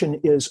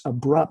transition is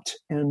abrupt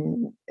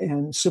and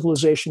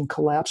civilization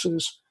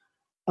collapses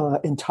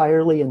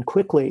entirely and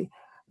quickly,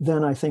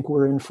 then I think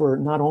we're in for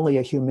not only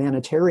a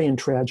humanitarian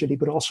tragedy,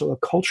 but also a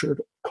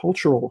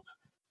cultural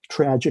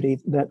tragedy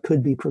that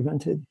could be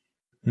prevented.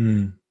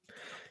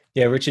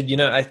 Yeah, Richard,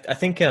 I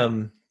think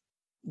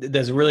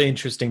there's a really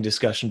interesting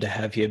discussion to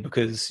have here,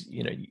 because,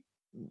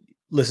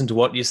 listen to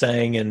what you're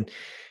saying, and,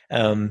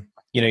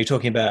 you're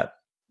talking about,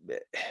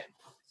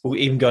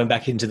 even going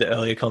back into the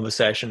earlier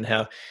conversation,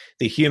 how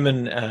the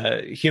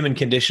human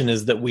condition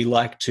is that we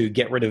like to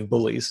get rid of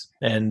bullies,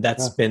 and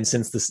that's been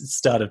since the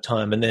start of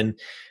time. And then,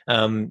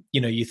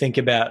 you think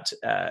about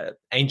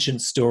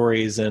ancient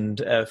stories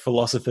and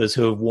philosophers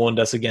who have warned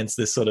us against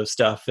this sort of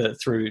stuff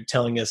through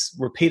telling us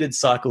repeated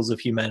cycles of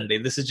humanity.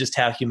 This is just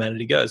how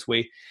humanity goes.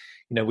 We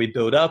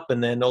build up,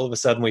 and then all of a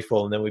sudden we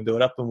fall, and then we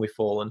build up and we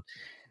fall. And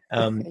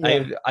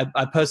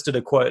I posted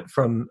a quote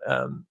from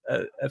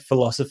a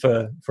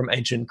philosopher from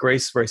ancient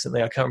Greece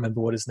recently. I can't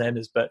remember what his name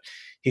is, but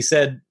he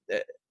said,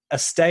 a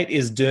state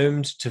is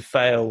doomed to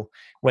fail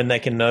when they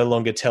can no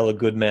longer tell a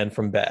good man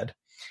from bad.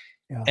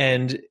 Yeah.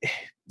 And,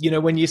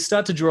 when you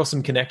start to draw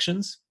some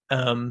connections,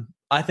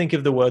 I think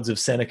of the words of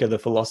Seneca, the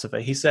philosopher.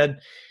 He said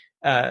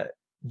that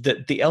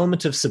the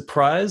element of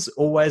surprise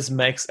always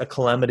makes a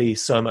calamity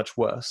so much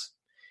worse.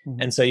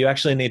 And so you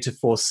actually need to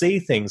foresee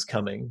things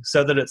coming,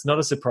 so that it's not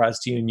a surprise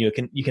to you, and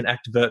you can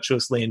act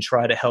virtuously and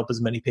try to help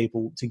as many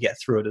people to get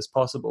through it as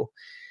possible.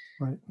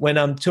 Right. When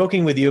I'm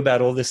talking with you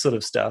about all this sort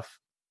of stuff,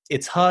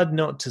 it's hard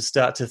not to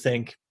start to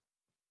think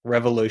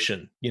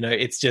revolution.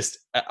 It's just,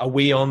 are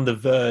we on the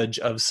verge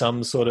of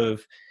some sort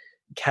of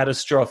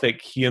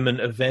catastrophic human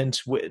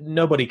event?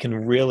 Nobody can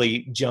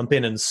really jump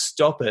in and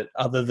stop it,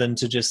 other than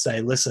to just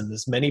say, listen,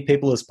 as many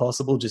people as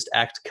possible, just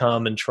act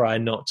calm and try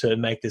not to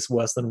make this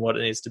worse than what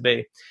it needs to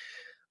be.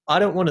 I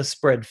don't want to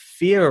spread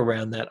fear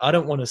around that. I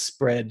don't want to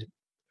spread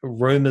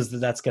rumors that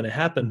that's going to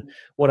happen.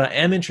 What I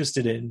am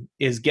interested in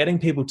is getting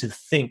people to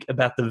think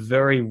about the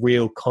very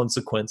real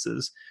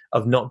consequences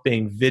of not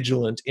being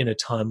vigilant in a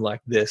time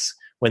like this,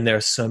 when there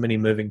are so many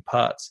moving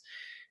parts.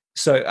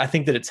 So I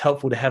think that it's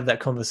helpful to have that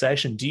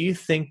conversation. Do you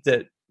think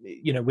that,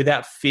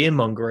 without fear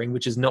mongering,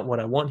 which is not what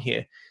I want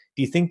here,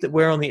 do you think that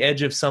we're on the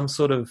edge of some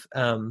sort of,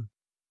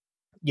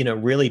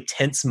 really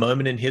tense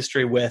moment in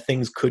history where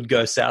things could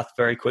go south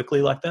very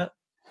quickly like that?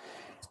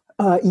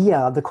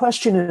 Yeah, the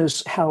question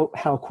is how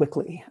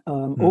quickly.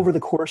 Over the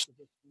course of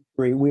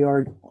history, we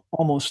are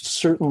almost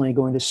certainly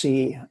going to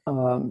see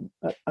a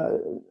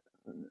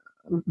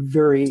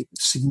very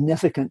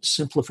significant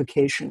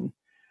simplification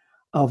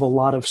of a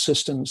lot of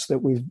systems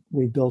that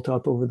we've built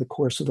up over the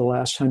course of the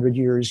last 100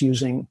 years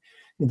using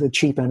the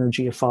cheap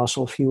energy of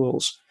fossil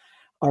fuels.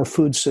 Our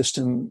food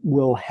system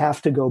will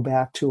have to go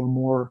back to a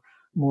more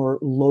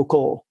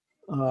local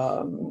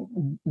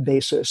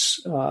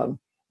basis.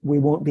 We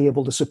won't be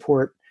able to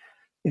support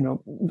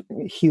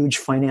huge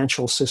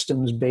financial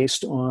systems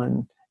based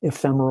on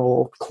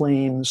ephemeral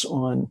claims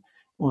on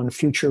on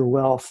future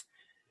wealth.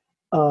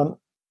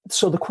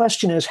 So the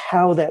question is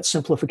how that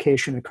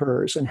simplification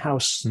occurs and how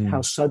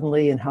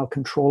suddenly and how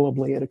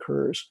controllably it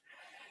occurs.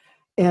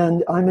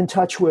 And I'm in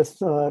touch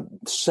with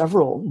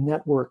several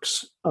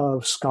networks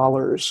of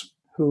scholars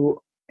who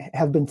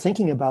have been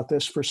thinking about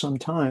this for some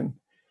time,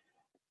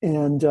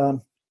 and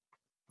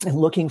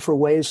looking for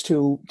ways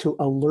to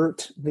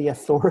alert the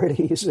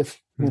authorities, if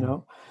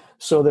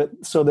so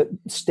that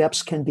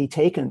steps can be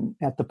taken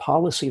at the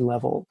policy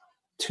level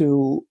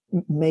to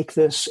make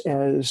this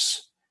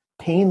as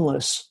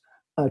painless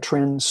a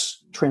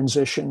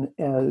transition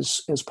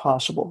as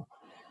possible.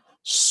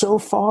 So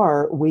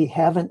far, we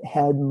haven't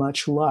had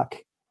much luck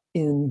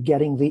in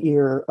getting the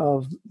ear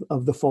of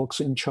the folks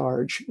in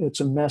charge. It's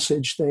a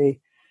message they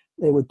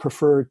would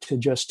prefer to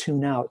just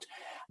tune out.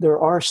 There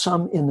are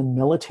some in the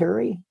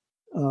military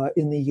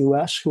in the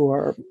U.S. who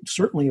are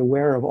certainly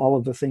aware of all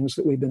of the things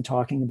that we've been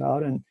talking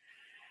about, and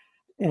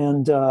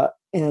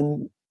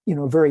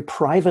very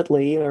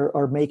privately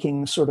are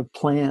making sort of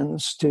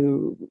plans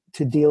to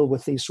deal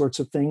with these sorts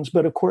of things.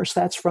 But of course,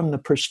 that's from the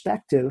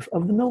perspective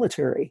of the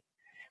military,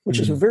 which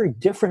is a very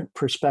different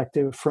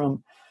perspective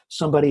from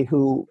somebody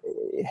who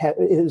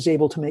is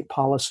able to make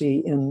policy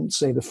in,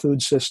 say, the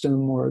food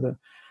system or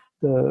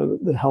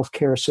the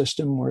healthcare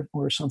system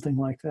or something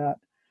like that.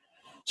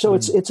 So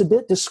it's a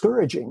bit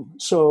discouraging.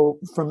 So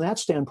from that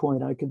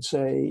standpoint, I could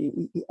say,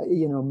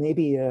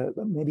 maybe a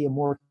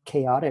more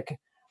chaotic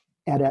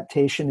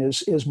adaptation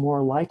is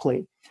more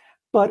likely.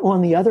 But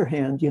on the other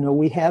hand,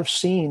 we have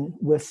seen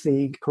with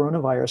the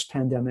coronavirus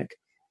pandemic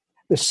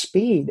the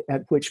speed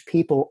at which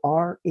people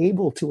are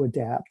able to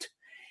adapt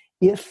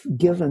if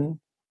given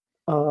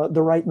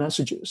the right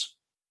messages.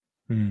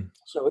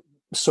 So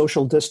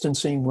social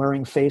distancing,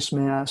 wearing face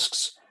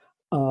masks,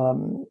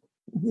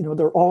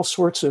 there are all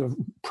sorts of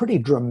pretty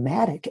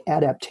dramatic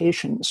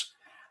adaptations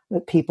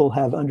that people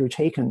have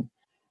undertaken.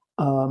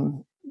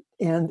 And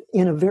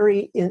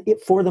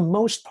for the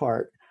most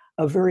part,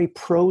 a very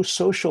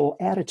pro-social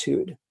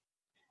attitude.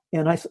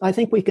 And I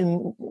think we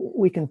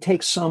can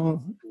take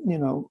some,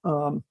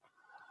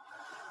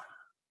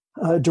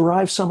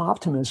 derive some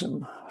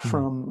optimism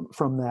from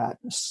that,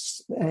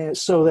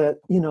 so that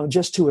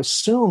just to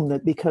assume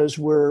that because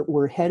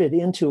we're headed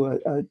into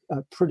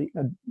a pretty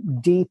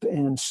deep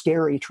and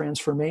scary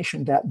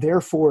transformation, that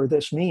therefore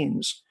this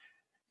means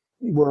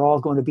we're all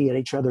going to be at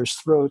each other's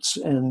throats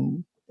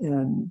and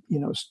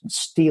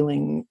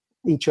stealing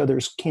each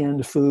other's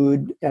canned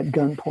food at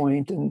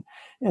gunpoint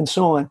and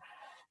so on.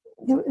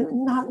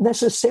 Not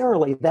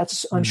necessarily.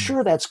 I'm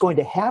sure that's going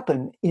to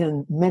happen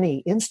in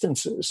many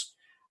instances.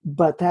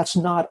 But that's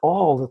not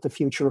all that the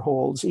future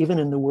holds, even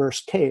in the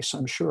worst case,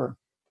 I'm sure.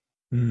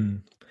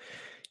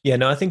 Yeah,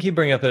 no, I think you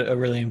bring up a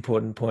really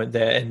important point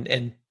there.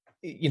 And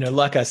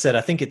like I said,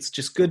 I think it's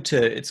just good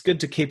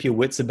to keep your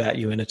wits about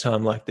you in a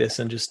time like this,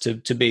 and just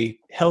to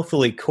be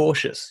healthily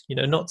cautious,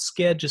 not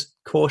scared, just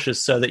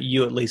cautious, so that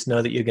you at least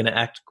know that you're going to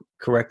act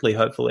correctly,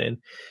 hopefully, and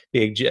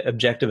be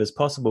objective as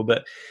possible.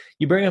 But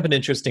you bring up an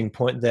interesting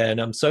point there,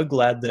 and I'm so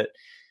glad that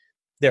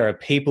there are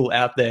people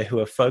out there who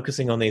are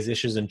focusing on these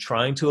issues and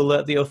trying to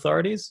alert the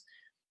authorities.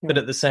 Yeah. But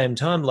at the same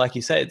time, like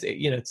you say,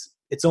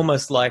 it's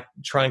almost like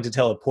trying to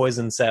tell a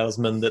poison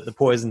salesman that the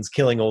poison's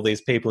killing all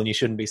these people and you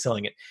shouldn't be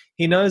selling it.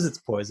 He knows it's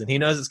poison. He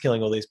knows it's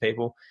killing all these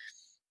people.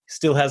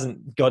 Still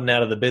hasn't gotten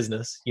out of the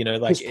business.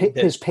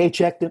 His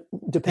paycheck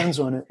depends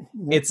on it.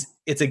 Yep.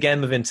 It's a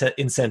game of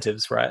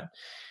incentives, right?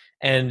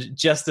 And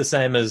just the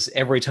same as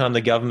every time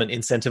the government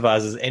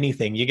incentivizes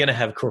anything, you're going to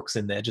have crooks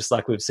in there, just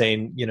like we've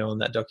seen, on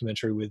that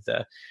documentary with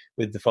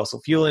the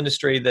fossil fuel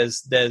industry.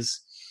 There's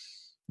as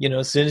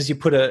soon as you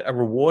put a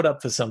reward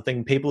up for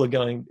something, people are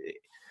going.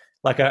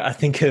 Like I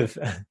think of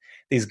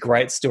these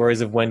great stories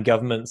of when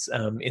governments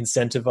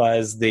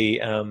incentivize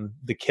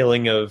the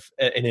killing of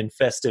an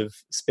infestive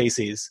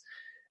species.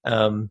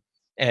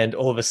 And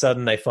all of a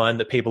sudden they find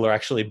that people are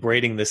actually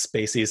breeding this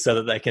species so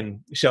that they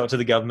can show it to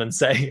the government and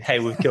say, hey,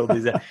 we've killed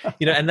these,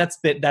 and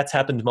that's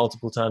happened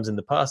multiple times in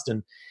the past.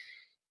 And,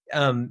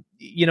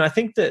 I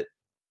think that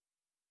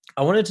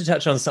I wanted to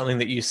touch on something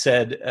that you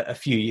said a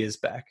few years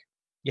back.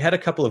 You had a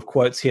couple of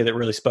quotes here that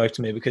really spoke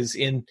to me, because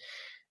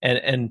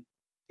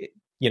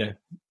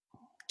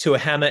to a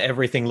hammer,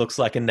 everything looks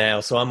like a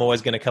nail. So I'm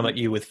always going to come at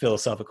you with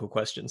philosophical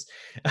questions.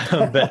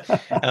 But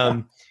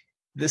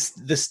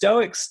the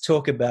Stoics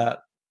talk about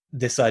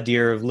this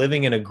idea of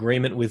living in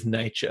agreement with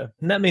nature.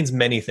 And that means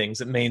many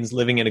things. It means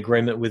living in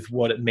agreement with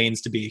what it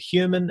means to be a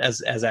human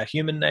as our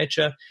human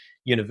nature,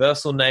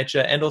 universal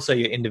nature, and also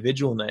your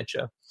individual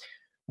nature.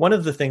 One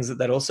of the things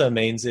that also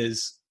means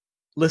is,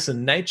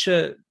 listen,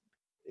 nature,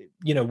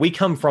 we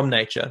come from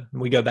nature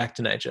and we go back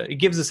to nature. It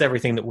gives us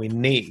everything that we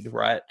need,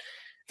 right?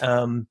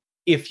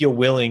 If you're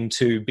willing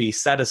to be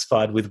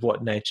satisfied with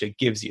what nature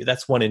gives you.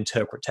 That's one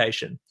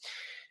interpretation.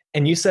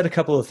 And you said a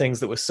couple of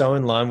things that were so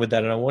in line with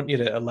that, and I want you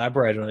to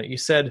elaborate on it. You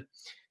said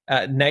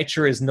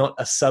nature is not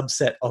a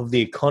subset of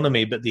the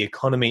economy, but the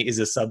economy is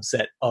a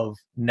subset of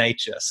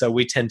nature. So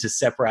we tend to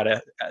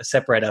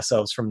separate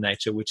ourselves from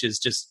nature, which is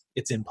just,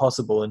 it's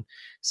impossible. And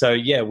so,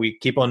 yeah, we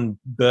keep on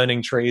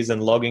burning trees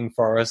and logging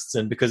forests,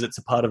 and because it's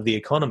a part of the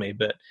economy,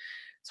 but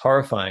it's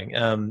horrifying.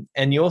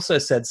 And you also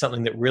said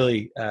something that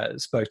really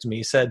spoke to me.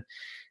 You said,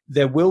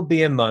 there will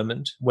be a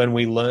moment when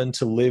we learn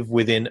to live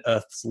within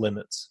Earth's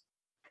limits.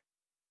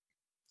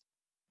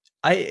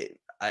 I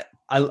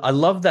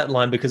love that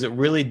line because it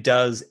really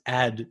does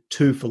add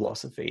to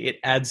philosophy. It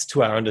adds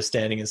to our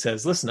understanding and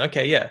says, listen,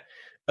 okay, yeah,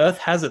 Earth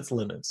has its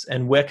limits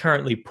and we're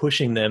currently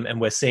pushing them, and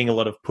we're seeing a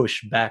lot of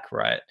pushback,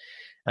 right?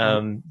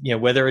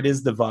 Whether it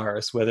is the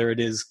virus, whether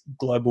it is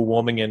global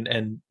warming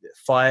and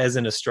fires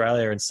in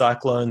Australia and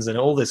cyclones and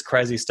all this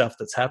crazy stuff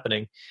that's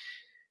happening,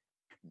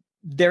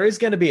 there is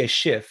going to be a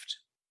shift.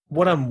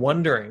 What I'm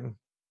wondering,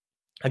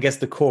 I guess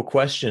the core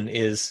question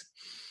is,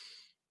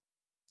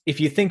 if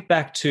you think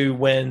back to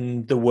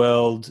when the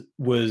world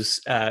was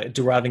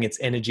deriving its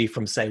energy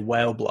from, say,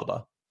 whale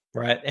blubber,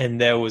 right?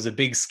 And there was a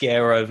big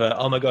scare over,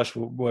 oh my gosh,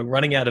 we're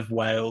running out of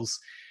whales.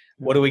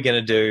 What are we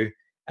going to do?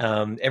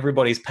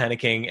 Everybody's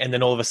panicking. And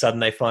then all of a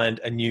sudden they find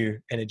a new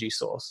energy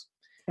source.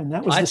 And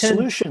that was the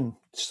solution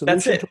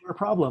to our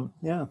problem.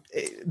 Yeah.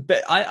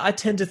 But I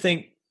tend to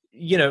think,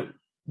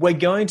 we're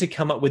going to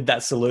come up with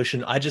that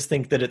solution. I just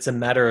think that it's a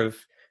matter of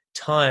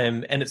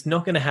time, and it's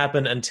not going to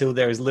happen until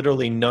there is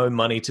literally no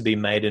money to be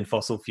made in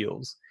fossil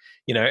fuels.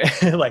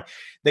 Like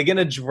they're going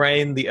to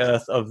drain the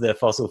earth of their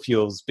fossil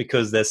fuels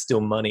because there's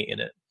still money in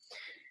it.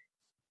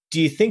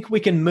 Do you think we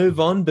can move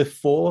on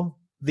before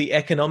the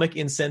economic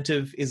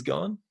incentive is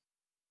gone?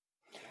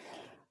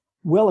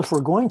 Well, if we're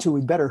going to,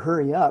 we better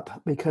hurry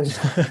up because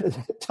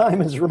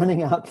time is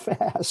running out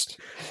fast.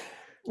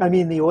 I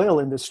mean, the oil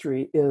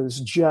industry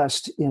is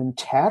just in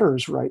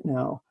tatters right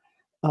now.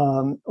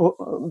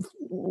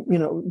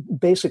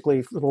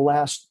 Basically for the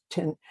last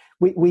 10,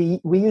 we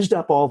used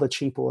up all the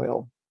cheap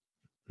oil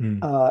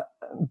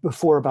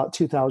before about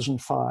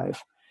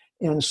 2005.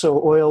 And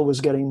so oil was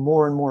getting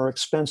more and more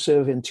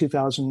expensive. In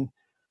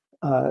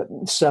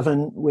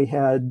 2007, we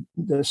had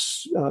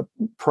this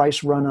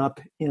price run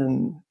up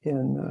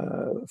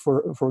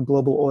for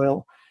global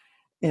oil.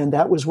 And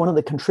that was one of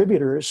the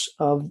contributors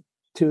to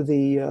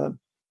the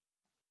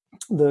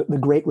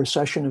Great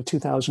Recession of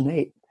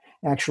 2008.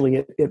 Actually,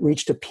 it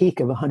reached a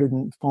peak of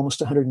almost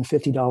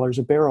 $150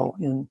 a barrel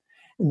in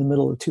the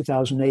middle of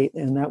 2008,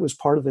 and that was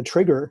part of the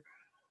trigger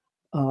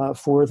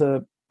for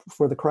the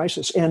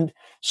crisis. And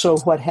so,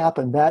 what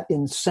happened? That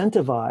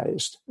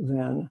incentivized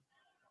then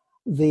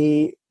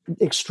the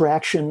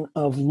extraction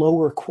of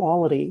lower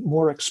quality,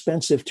 more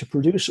expensive to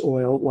produce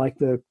oil, like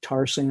the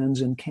tar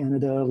sands in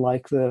Canada,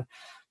 like the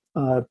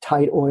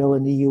tight oil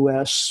in the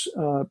U.S.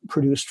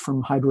 Produced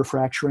from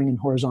hydrofracturing and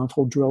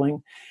horizontal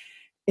drilling.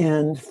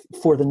 And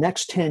for the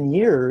next 10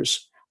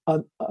 years,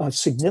 a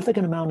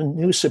significant amount of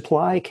new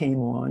supply came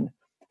on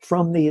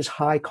from these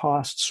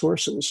high-cost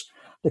sources.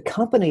 The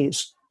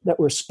companies that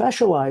were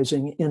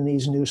specializing in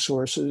these new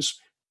sources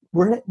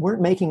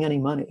weren't making any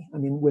money. I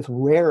mean, with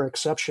rare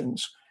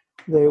exceptions,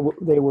 they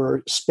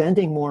were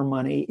spending more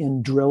money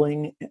in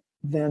drilling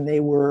than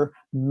they were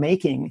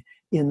making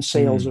in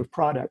sales of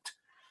product.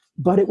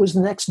 But it was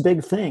the next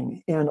big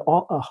thing. And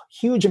a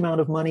huge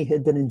amount of money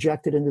had been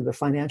injected into the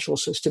financial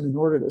system in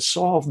order to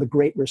solve the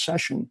Great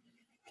Recession.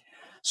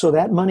 So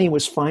that money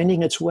was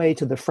finding its way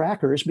to the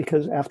frackers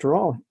because, after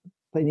all,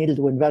 they needed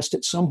to invest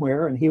it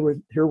somewhere. And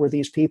here were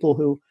these people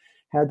who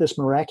had this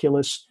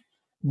miraculous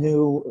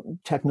new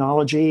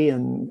technology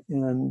and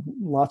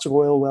lots of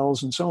oil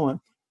wells and so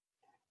on.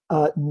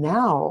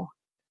 Now,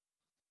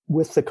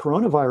 with the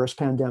coronavirus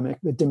pandemic,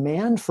 the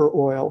demand for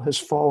oil has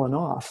fallen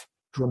off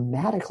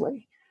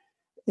dramatically.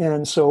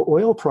 And so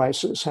oil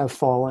prices have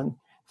fallen.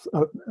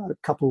 A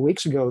couple of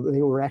weeks ago,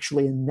 they were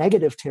actually in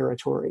negative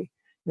territory.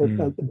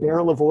 The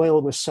barrel of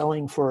oil was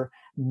selling for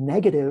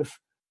negative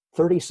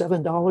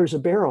 $37 a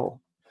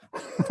barrel.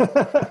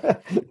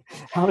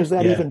 How is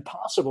that even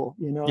possible?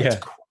 It's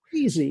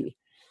crazy.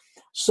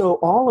 So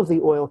all of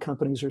the oil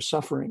companies are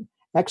suffering.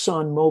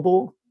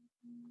 ExxonMobil,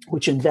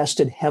 which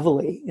invested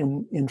heavily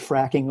in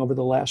fracking over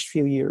the last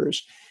few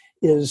years,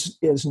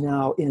 is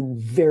now in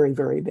very,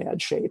 very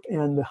bad shape.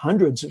 And the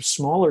hundreds of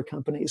smaller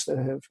companies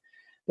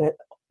that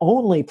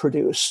only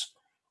produce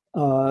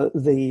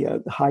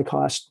the high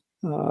cost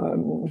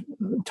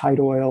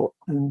tight oil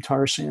and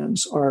tar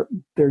sands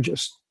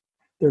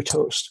they're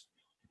toast.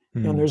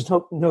 And there's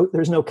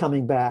no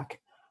coming back.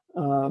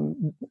 So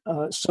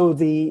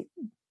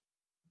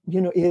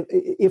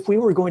if we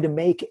were going to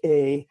make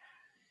a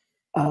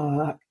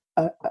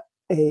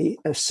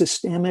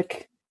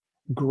systemic,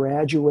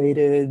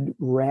 graduated,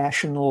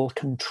 rational,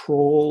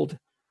 controlled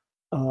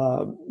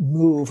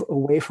move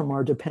away from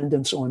our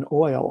dependence on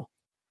oil,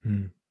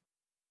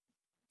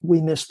 we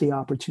missed the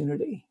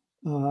opportunity.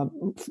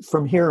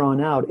 From here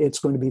on out, it's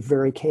going to be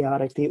very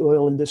chaotic. The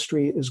oil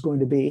industry is going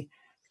to be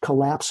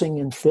collapsing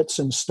in fits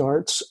and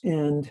starts,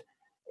 and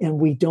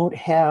we don't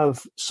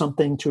have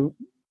something to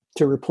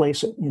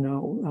replace it.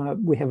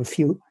 We have a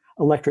few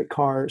electric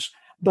cars.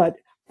 But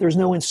there's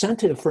no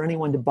incentive for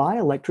anyone to buy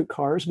electric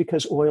cars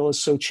because oil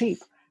is so cheap.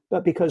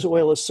 But because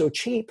oil is so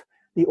cheap,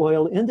 the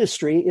oil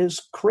industry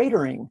is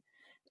cratering.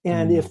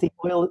 And if the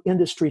oil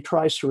industry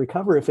tries to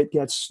recover, if it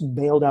gets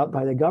bailed out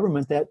by the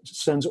government, that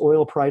sends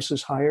oil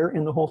prices higher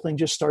and the whole thing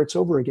just starts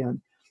over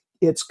again.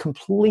 It's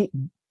completely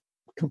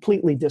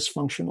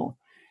dysfunctional.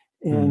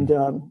 And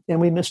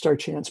we missed our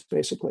chance,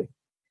 basically.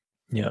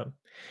 Yeah.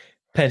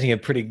 Painting a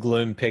pretty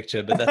gloom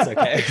picture, but that's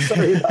okay.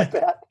 Sorry about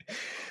that.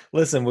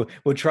 Listen,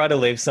 we'll try to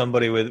leave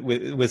somebody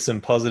with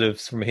some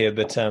positives from here,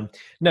 but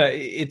no,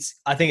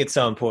 I think it's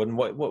so important.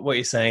 What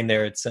you're saying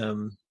there, it's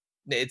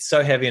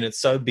so heavy and it's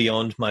so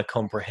beyond my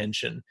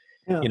comprehension.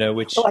 Yeah.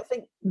 Which I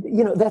think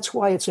that's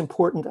why it's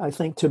important, I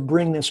think, to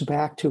bring this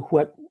back to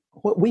what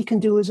we can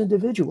do as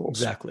individuals.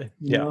 Exactly.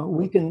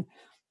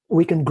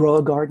 We can grow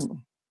a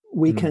garden.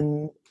 We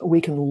can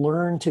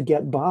learn to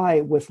get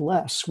by with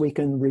less. We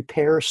can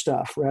repair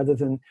stuff rather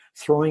than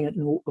throwing it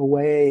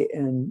away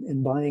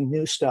and buying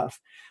new stuff.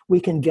 We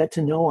can get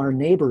to know our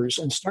neighbors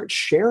and start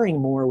sharing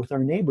more with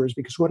our neighbors,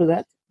 because what does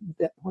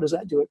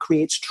that do? It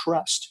creates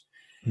trust.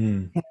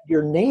 And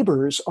your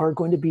neighbors are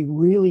going to be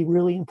really,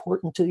 really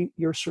important to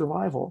your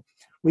survival.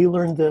 We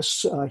learned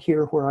this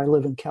here where I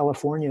live in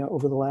California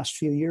over the last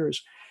few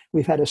years.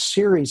 We've had a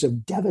series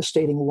of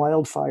devastating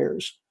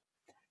wildfires.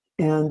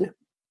 And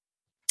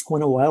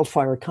when a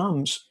wildfire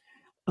comes,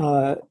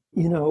 who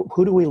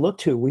do we look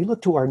to? We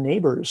look to our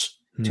neighbors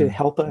to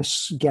help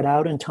us get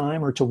out in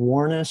time or to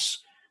warn us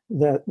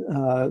that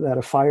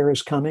a fire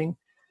is coming.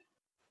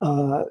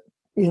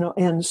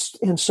 And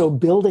so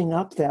building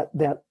up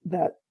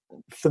that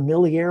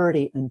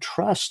familiarity and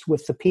trust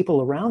with the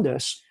people around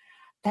us,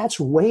 that's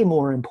way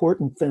more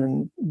important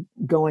than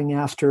going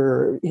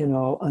after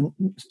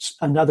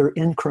another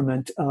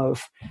increment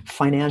of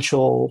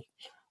financial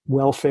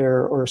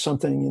welfare or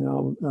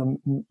something,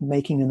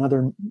 making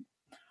another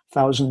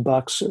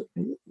 $1,000.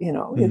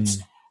 It's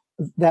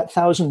that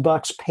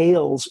 $1,000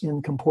 pales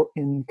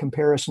in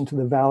comparison to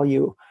the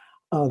value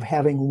of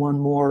having one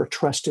more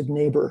trusted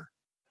neighbor.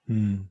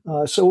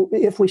 So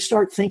if we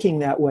start thinking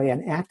that way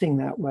and acting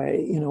that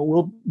way,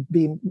 we'll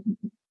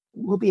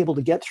be able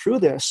to get through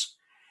this,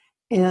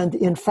 and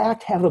in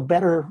fact have a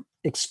better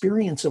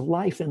experience of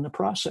life in the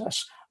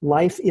process.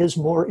 Life is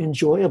more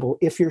enjoyable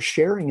if you're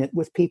sharing it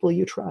with people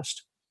you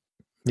trust.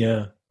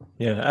 Yeah,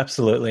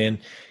 absolutely. And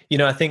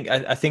I think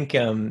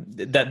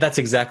that's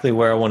exactly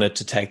where I wanted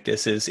to take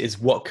this. Is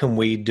what can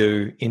we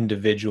do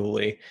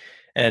individually,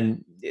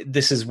 and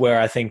this is where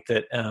I think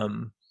that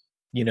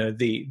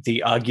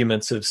the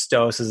arguments of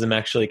Stoicism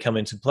actually come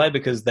into play,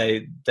 because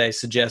they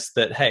suggest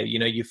that, hey,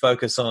 you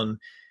focus on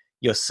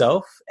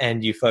yourself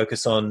and you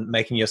focus on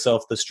making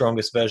yourself the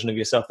strongest version of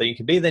yourself that you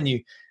can be. Then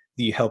you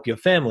help your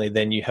family,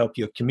 then you help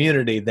your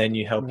community, then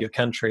you help your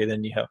country,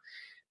 then you help.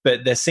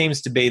 But there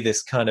seems to be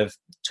this kind of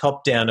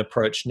top-down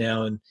approach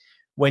now. And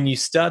when you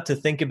start to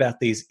think about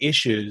these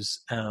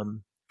issues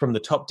from the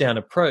top-down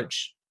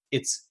approach,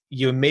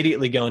 you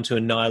immediately go into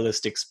a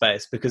nihilistic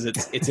space, because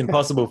it's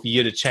impossible for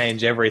you to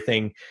change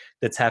everything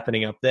that's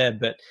happening up there.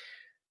 But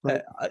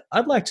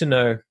I'd like to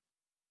know,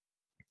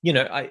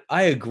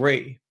 I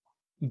agree.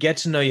 Get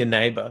to know your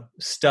neighbor.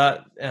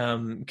 Start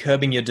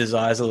curbing your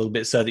desires a little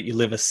bit so that you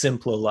live a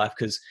simpler life,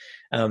 because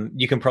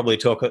you can probably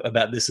talk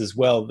about this as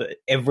well, that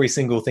every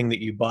single thing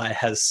that you buy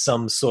has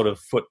some sort of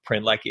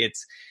footprint. Like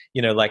it's,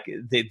 like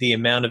the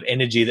amount of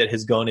energy that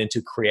has gone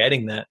into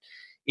creating that.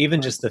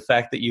 Even just the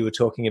fact that you were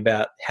talking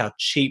about how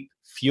cheap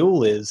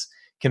fuel is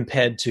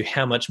compared to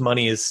how much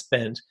money is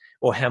spent,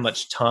 or how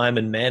much time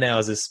and man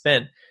hours is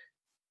spent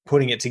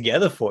putting it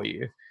together for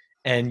you.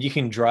 And you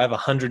can drive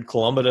 100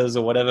 kilometers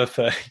or whatever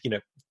for, $2,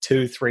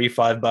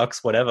 $3,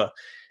 $5, whatever.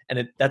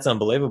 And that's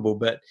unbelievable.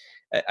 But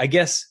I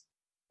guess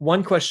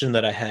one question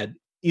that I had,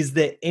 is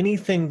there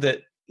anything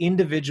that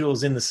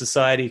individuals in the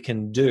society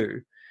can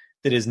do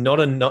that is not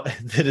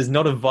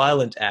a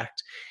violent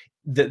act,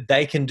 that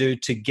they can do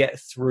to get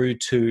through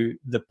to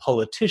the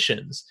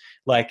politicians?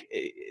 Like,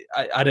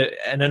 I don't,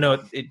 and I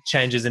know it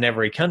changes in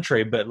every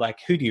country, but like,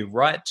 who do you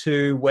write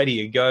to? Where do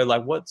you go?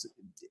 Like,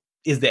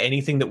 is there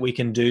anything that we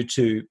can do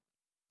to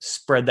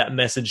spread that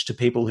message to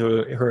people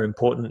who are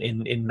important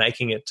in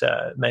making it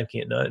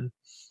known?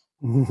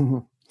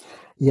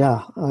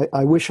 Yeah,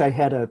 I wish I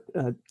had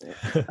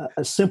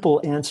a simple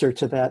answer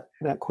to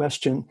that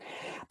question,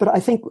 but I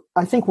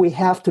think we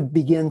have to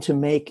begin to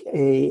make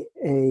a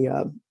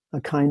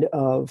kind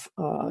of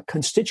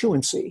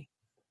constituency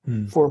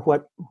for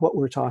what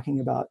we're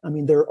talking about. I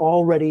mean, there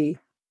already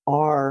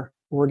are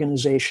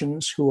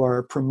organizations who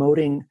are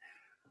promoting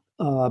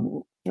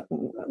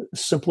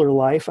simpler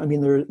life. I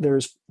mean,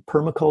 there's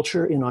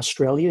permaculture in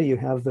Australia. You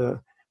have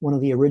one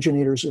of the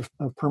originators of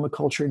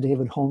permaculture,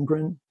 David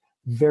Holmgren,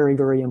 very,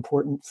 very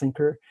important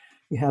thinker.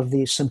 You have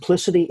the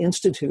Simplicity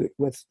Institute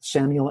with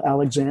Samuel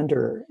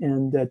Alexander,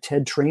 and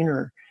Ted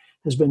Trainer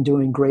has been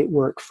doing great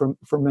work for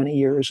many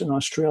years in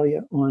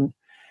Australia on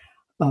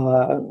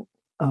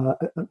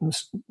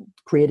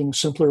creating a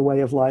simpler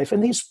way of life.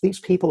 And these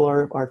people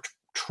are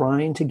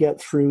trying to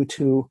get through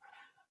to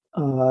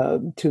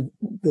to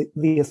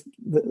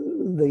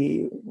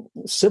the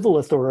civil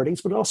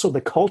authorities, but also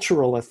the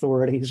cultural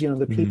authorities.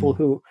 The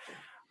people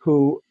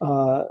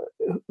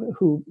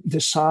who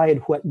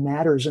decide what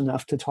matters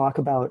enough to talk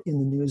about in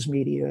the news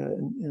media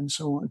and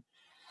so on.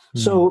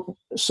 So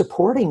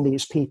supporting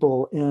these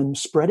people and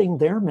spreading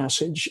their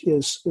message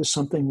is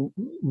something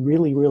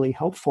really, really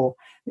helpful,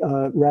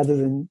 rather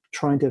than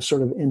trying to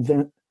sort of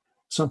invent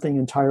something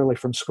entirely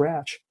from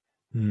scratch.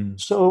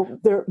 So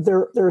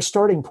there are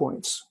starting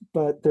points,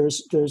 but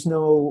there's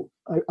no.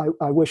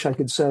 I wish I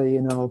could say,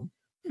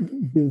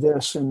 do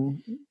this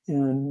and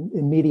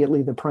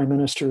immediately the prime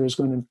minister is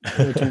going to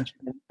pay attention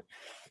and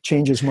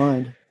change his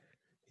mind.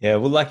 Yeah,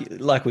 well,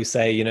 like we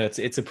say,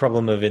 it's a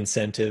problem of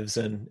incentives,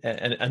 and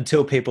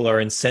until people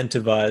are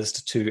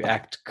incentivized to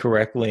act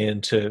correctly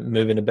and to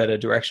move in a better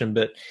direction.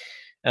 But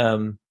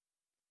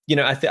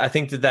I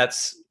think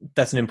that's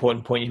an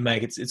important point you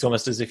make. It's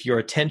almost as if your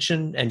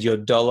attention and your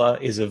dollar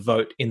is a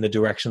vote in the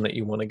direction that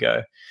you want to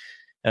go,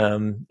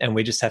 and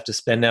we just have to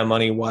spend our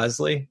money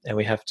wisely, and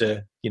we have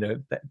to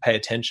pay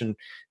attention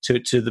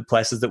to the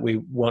places that we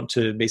want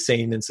to be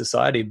seen in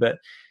society. But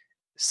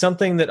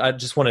something that I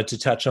just wanted to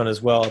touch on as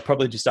well, I'll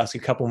probably just ask a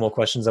couple more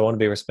questions. I want to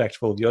be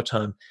respectful of your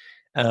time.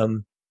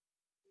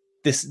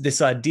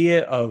 This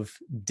idea of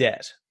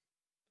debt,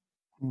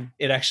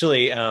 it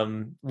actually,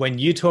 when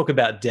you talk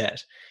about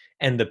debt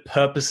and the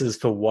purposes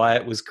for why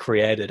it was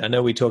created, I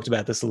know we talked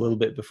about this a little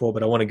bit before,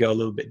 but I want to go a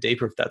little bit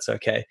deeper if that's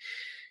okay.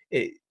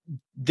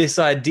 This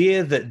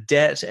idea that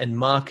debt and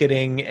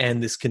marketing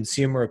and this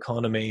consumer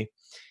economy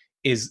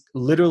is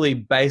literally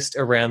based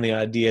around the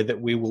idea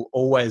that we will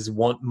always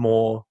want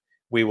more.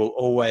 We will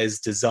always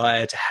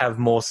desire to have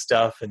more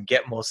stuff and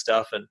get more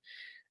stuff. And,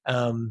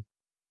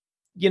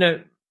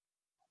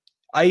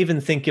 I even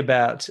think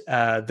about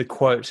the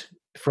quote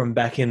from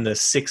back in the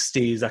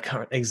 60s. I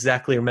can't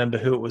exactly remember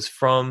who it was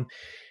from,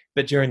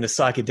 but during the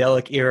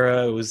psychedelic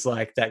era, it was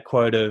like that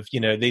quote of,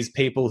 these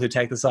people who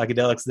take the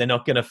psychedelics, they're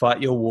not going to fight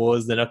your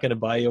wars. They're not going to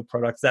buy your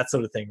products, that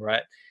sort of thing,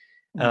 right?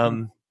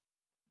 And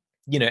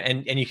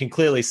you can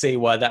clearly see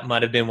why that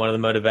might have been one of the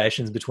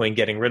motivations between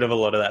getting rid of a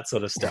lot of that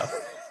sort of stuff.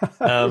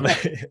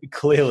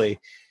 Clearly.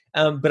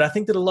 But I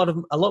think that a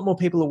lot more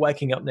people are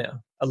waking up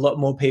now. A lot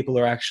more people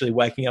are actually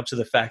waking up to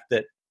the fact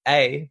that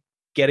A,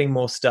 getting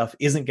more stuff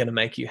isn't going to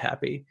make you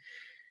happy.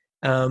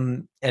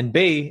 And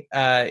B,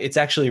 it's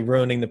actually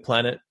ruining the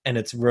planet, and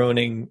it's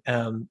ruining,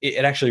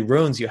 it actually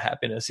ruins your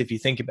happiness if you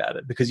think about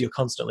it, because you're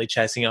constantly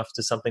chasing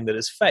after something that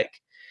is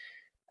fake.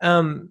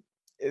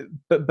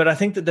 But I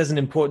think that there's an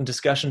important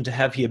discussion to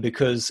have here,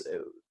 because,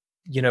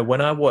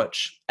 when I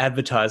watch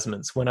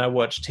advertisements, when I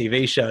watch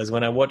TV shows,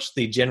 when I watch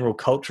the general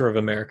culture of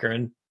America,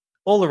 and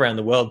all around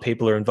the world,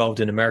 people are involved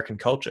in American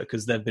culture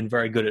because they've been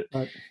very good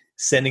at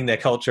sending their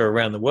culture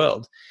around the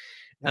world.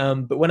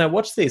 But when I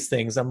watch these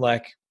things, I'm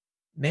like,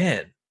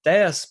 man,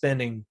 they are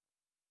spending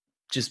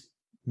just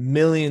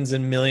millions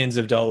and millions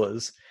of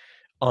dollars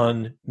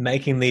on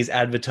making these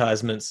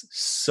advertisements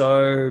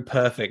so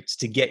perfect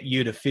to get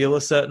you to feel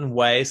a certain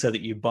way so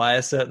that you buy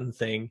a certain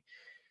thing.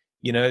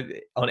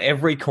 On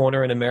every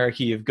corner in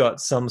America, you've got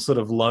some sort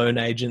of loan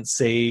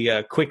agency,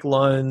 quick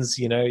loans,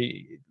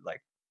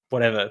 like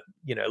whatever,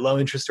 low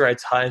interest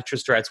rates, high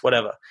interest rates,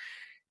 whatever.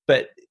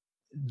 But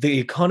the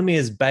economy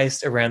is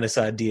based around this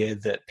idea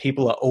that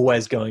people are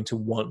always going to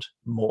want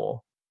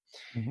more.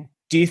 Mm-hmm.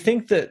 Do you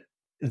think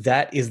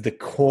that is the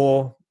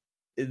core,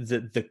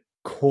 the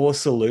core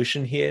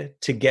solution here,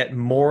 to get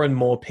more and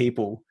more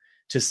people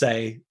to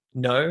say,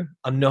 no,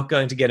 I'm not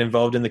going to get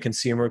involved in the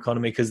consumer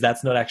economy because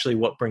that's not actually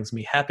what brings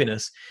me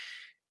happiness?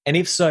 And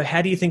if so,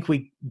 how do you think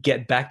we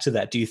get back to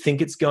that? Do you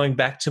think it's going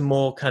back to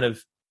more kind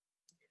of,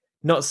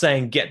 not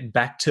saying get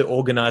back to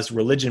organized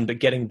religion, but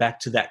getting back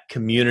to that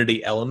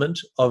community element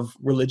of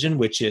religion,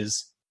 which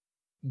is,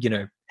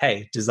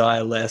 hey,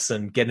 desire less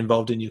and get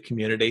involved in your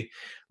community?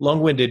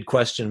 Long-winded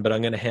question, but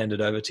I'm going to hand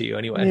it over to you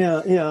anyway.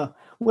 Yeah.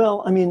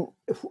 Well, I mean,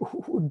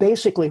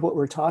 basically what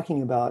we're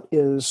talking about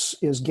is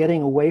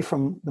getting away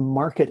from the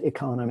market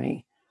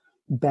economy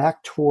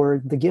back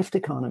toward the gift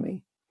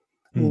economy.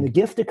 I mean, the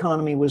gift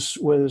economy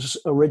was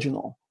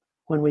original.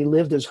 When we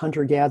lived as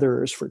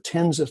hunter-gatherers for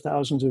tens of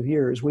thousands of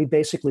years, we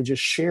basically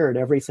just shared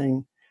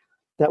everything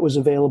that was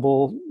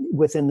available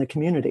within the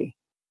community.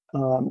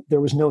 There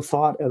was no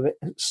thought of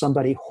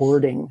somebody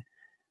hoarding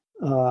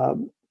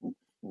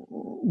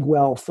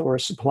wealth or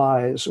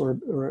supplies, or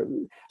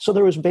so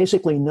there was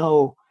basically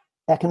no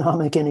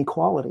economic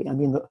inequality. I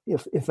mean,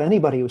 if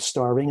anybody was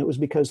starving, it was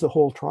because the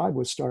whole tribe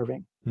was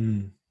starving.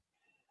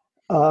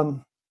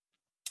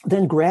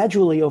 Then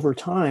gradually over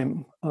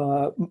time,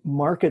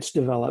 markets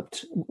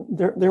developed.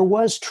 There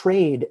was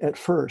trade at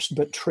first,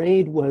 but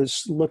trade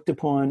was looked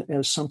upon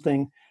as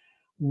something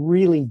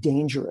really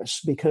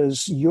dangerous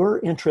because your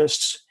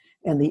interests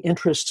and the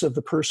interests of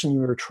the person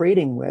you were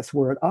trading with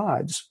were at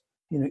odds.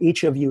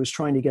 Each of you was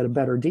trying to get a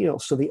better deal.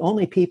 So the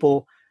only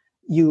people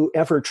you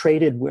ever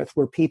traded with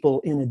were people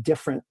in a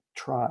different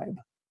tribe.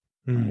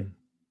 Right?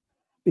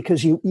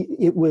 Because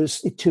it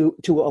was to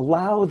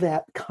allow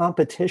that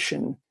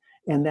competition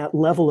and that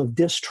level of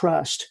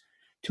distrust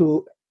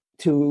to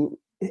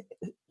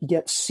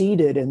get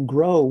seeded and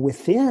grow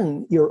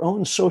within your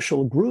own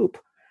social group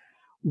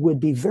would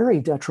be very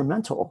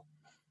detrimental.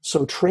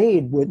 So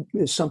trade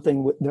is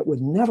something that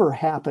would never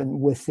happen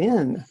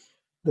within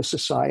the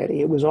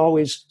society. It was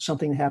always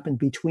something that happened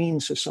between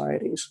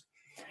societies.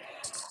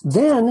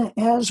 Then,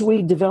 as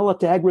we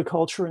developed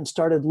agriculture and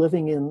started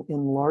living in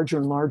larger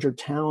and larger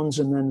towns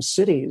and then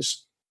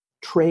cities,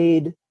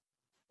 trade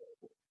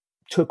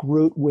took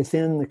root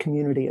within the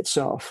community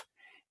itself.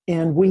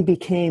 And we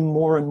became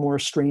more and more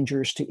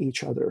strangers to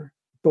each other,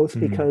 both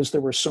because there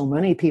were so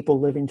many people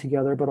living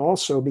together, but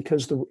also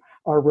because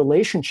our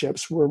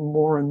relationships were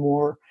more and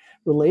more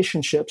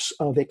relationships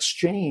of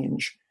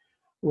exchange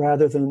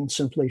rather than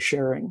simply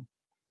sharing.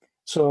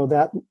 So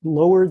that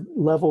lowered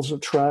levels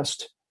of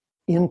trust,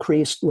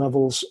 increased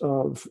levels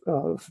of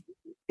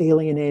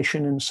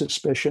alienation and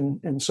suspicion,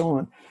 and so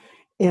on.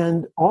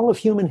 And all of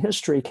human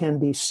history can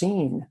be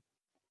seen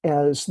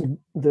as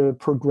the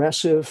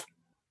progressive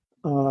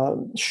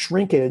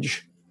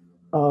shrinkage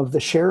of the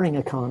sharing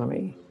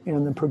economy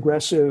and the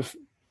progressive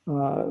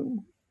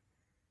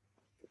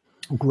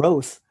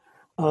growth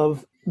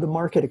of the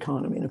market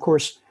economy. And of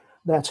course,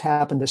 that's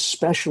happened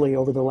especially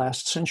over the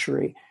last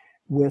century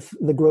with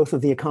the growth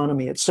of the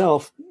economy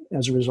itself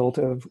as a result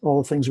of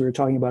all the things we were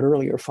talking about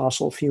earlier,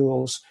 fossil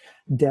fuels,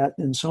 debt,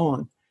 and so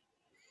on.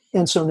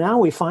 And so now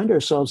we find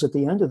ourselves at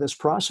the end of this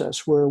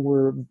process where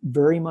we're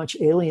very much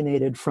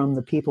alienated from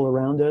the people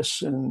around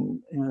us,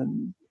 and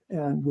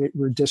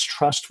we're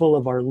distrustful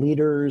of our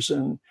leaders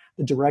and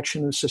the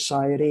direction of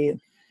society.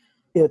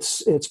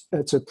 It's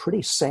a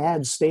pretty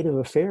sad state of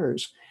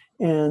affairs.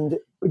 And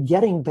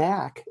getting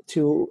back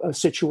to a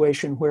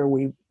situation where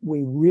we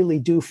really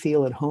do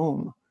feel at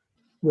home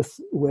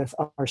with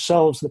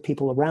ourselves, the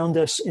people around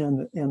us,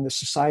 and the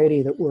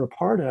society that we're a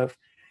part of,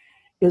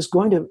 is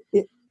going to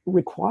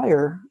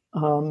require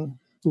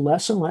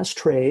less and less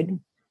trade,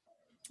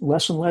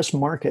 less and less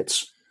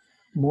markets,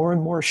 more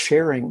and more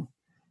sharing.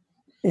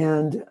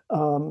 And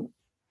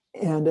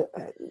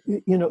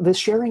the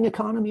sharing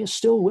economy is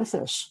still with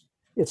us.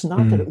 It's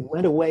not that it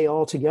went away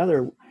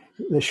altogether.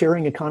 The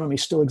sharing economy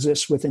still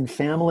exists within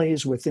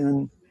families,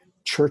 within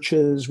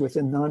churches,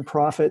 within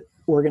nonprofit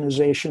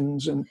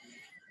organizations,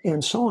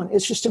 and so on.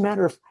 It's just a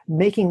matter of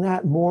making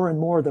that more and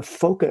more the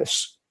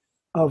focus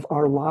of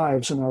our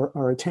lives and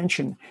our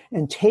attention,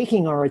 and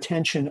taking our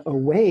attention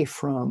away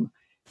from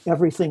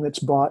everything that's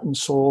bought and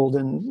sold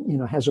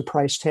and has a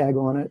price tag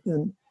on it,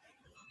 and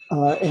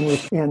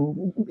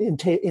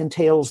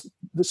entails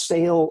the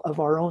sale of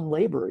our own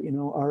labor.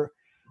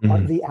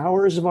 The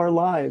hours of our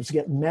lives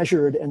get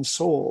measured and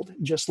sold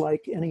just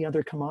like any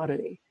other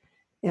commodity.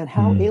 And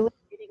how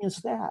alienating is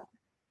that?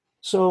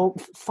 So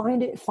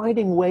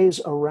finding ways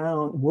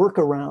around,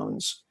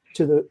 workarounds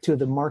to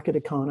the market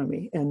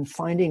economy, and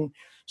finding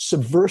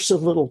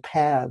subversive little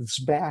paths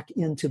back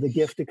into the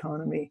gift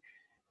economy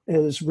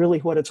is really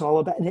what it's all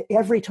about. And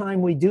every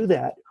time we do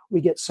that,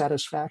 we get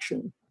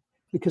satisfaction,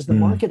 because the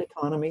market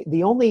economy,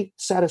 the only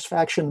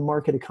satisfaction the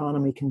market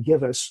economy can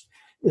give us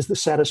is the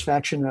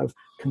satisfaction of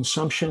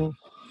consumption,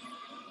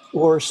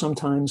 or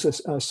sometimes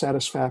a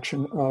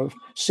satisfaction of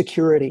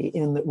security,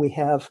 in that we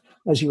have,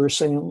 as you were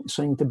saying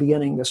at the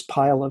beginning, this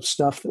pile of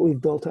stuff that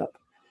we've built up.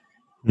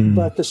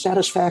 But the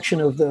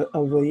satisfaction of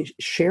the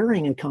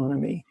sharing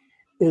economy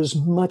is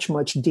much,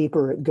 much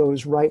deeper. It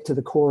goes right to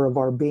the core of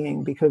our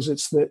being, because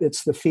it's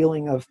the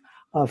feeling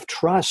of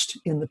trust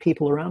in the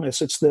people around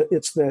us. It's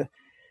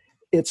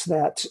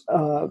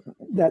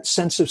that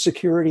sense of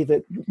security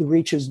that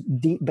reaches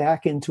deep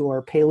back into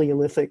our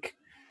Paleolithic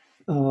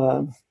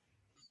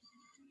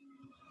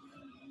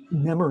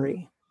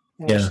memory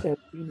as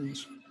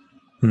humans.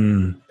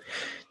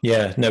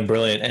 Yeah, no,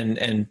 brilliant.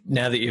 And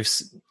now that you've,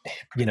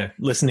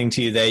 listening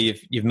to you there,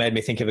 you've made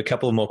me think of a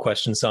couple of more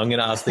questions. So I'm going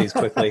to ask these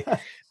quickly.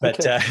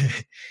 But,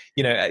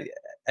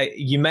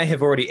 you may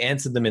have already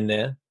answered them in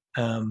there.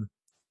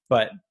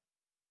 But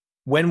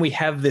when we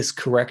have this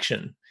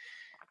correction,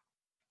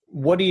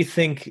 what do you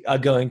think are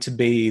going to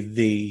be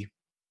the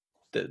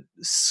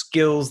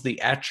skills,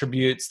 the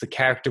attributes, the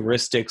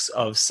characteristics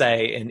of,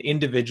 say, an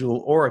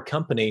individual or a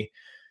company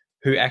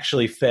who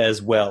actually fares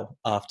well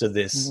after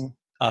this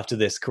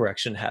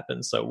correction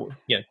happens? So,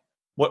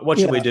 what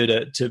should we do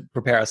to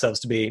prepare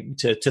ourselves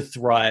to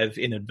thrive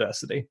in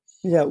adversity?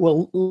 Yeah,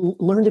 well,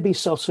 learn to be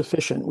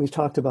self-sufficient. We've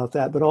talked about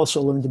that, but also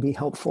learn to be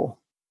helpful,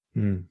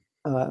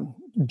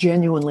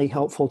 genuinely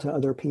helpful to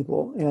other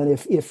people. And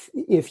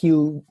if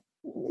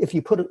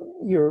you put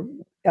your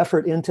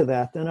effort into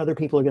that, then other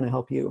people are going to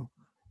help you.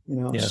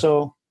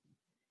 So,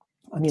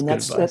 I mean,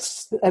 that's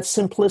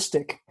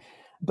simplistic,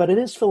 but it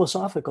is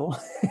philosophical.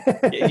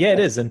 Yeah, it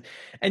is. And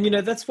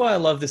that's why I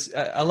love this.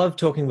 I love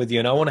talking with you,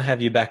 and I want to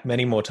have you back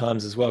many more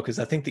times as well, because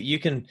I think that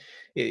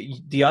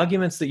the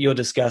arguments that you're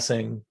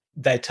discussing,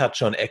 they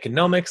touch on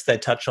economics, they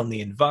touch on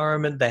the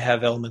environment, they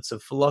have elements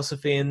of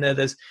philosophy in there.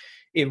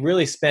 It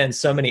really spans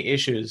so many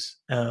issues.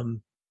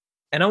 And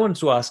I wanted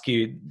to ask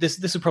you, this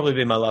would probably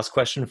be my last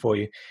question for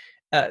you.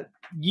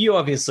 you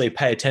obviously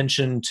pay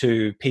attention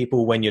to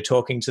people when you're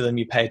talking to them.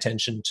 You pay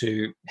attention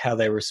to how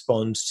they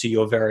respond to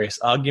your various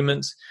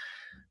arguments.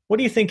 What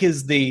do you think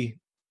is the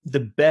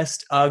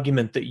best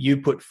argument that you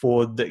put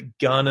forward that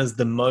garners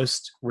the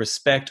most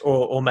respect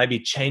or maybe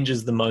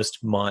changes the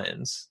most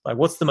minds? Like,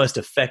 what's the most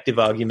effective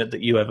argument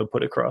that you ever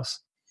put across?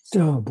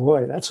 Oh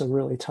boy, that's a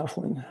really tough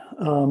one.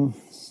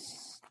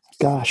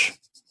 Gosh.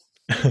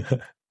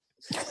 And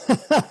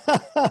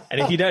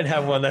if you don't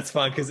have one, that's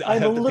fine, because I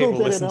I'm hope a the little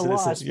people bit listen at a to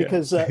this. loss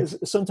because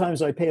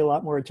sometimes I pay a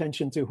lot more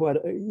attention to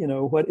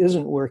what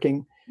isn't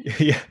working.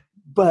 Yeah.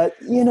 But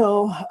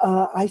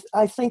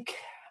I think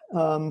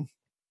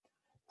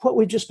what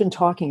we've just been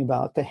talking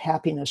about, the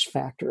happiness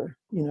factor,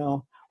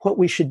 what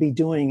we should be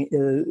doing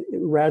is,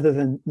 rather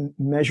than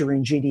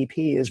measuring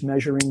GDP, is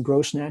measuring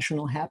gross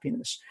national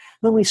happiness.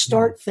 When we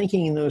start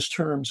thinking in those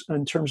terms,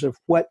 in terms of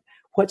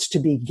what's to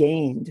be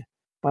gained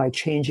by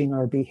changing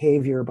our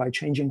behavior, by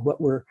changing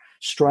what we're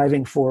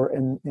striving for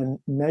and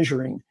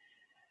measuring,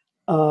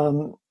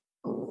 I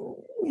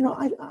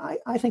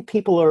think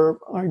people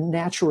are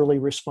naturally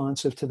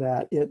responsive to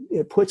that.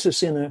 It puts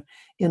us in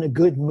a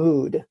good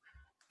mood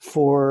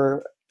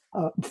for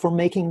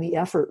making the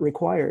effort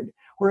required.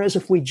 Whereas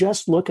if we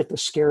just look at the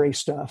scary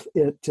stuff,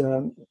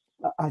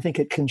 I think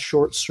it can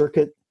short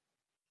circuit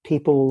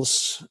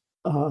people's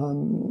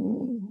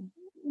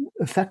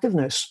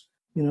effectiveness.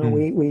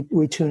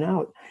 We tune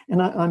out,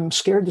 and I'm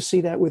scared to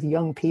see that with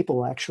young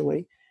people,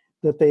 actually,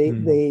 that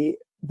they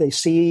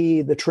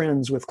see the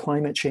trends with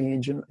climate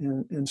change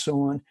and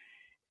so on,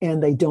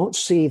 and they don't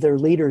see their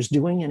leaders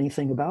doing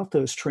anything about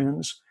those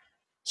trends.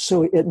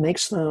 So it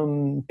makes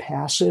them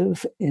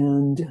passive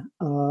and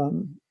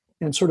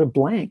sort of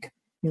blank.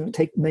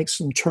 Makes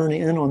them turn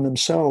in on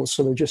themselves.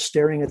 So they're just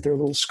staring at their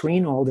little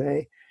screen all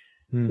day,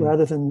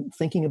 rather than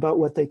thinking about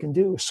what they can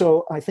do.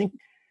 So I think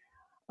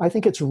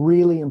it's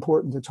really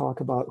important to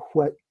talk about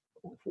what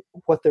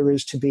there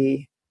is to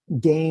be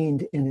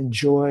gained and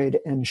enjoyed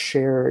and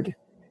shared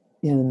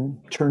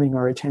in turning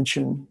our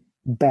attention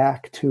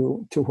back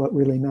to what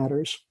really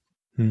matters.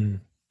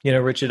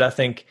 Richard, I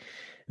think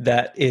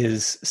that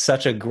is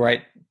such a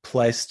great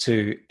place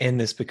to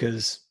end this,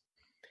 because,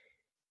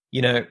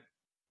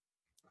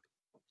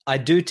 I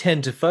do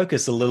tend to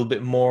focus a little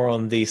bit more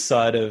on the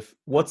side of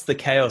what's the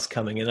chaos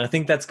coming. And I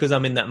think that's because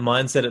I'm in that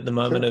mindset at the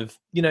moment of,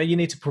 you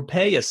need to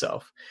prepare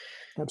yourself.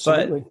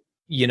 Absolutely. But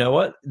you know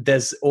what?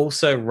 There's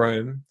also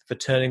room for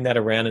turning that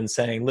around and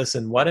saying,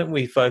 listen, why don't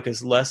we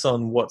focus less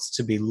on what's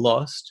to be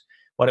lost?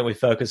 Why don't we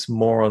focus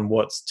more on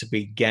what's to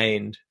be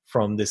gained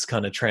from this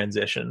kind of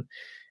transition?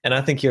 And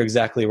I think you're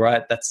exactly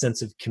right. That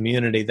sense of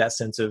community, that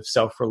sense of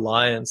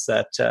self-reliance,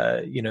 that,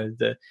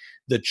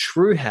 the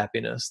true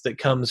happiness that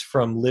comes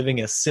from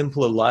living a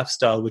simpler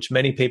lifestyle, which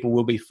many people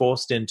will be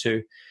forced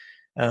into.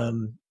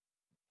 I'm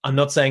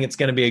not saying it's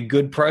going to be a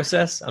good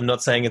process. I'm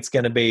not saying it's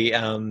going to be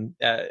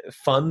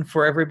fun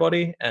for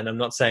everybody. And I'm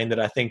not saying that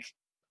I think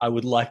I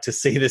would like to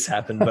see this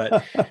happen.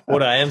 But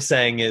what I am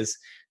saying is,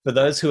 for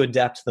those who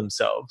adapt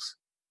themselves,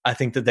 I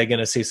think that they're going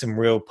to see some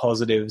real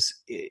positives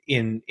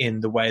in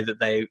the way that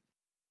they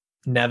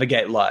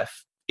navigate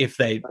life if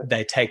they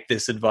take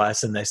this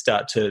advice and they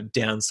start to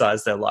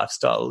downsize their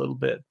lifestyle a little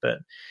bit. But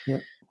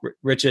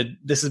Richard,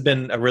 this has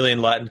been a really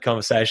enlightened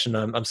conversation.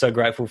 I'm so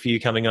grateful for you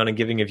coming on and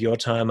giving of your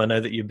time. I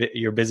know that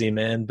you're a busy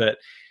man, but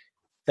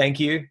thank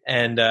you.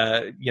 And,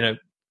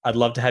 I'd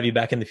love to have you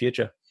back in the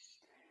future.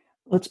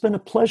 Well, it's been a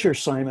pleasure,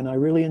 Simon. I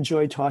really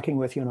enjoyed talking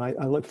with you, and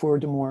I look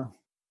forward to more.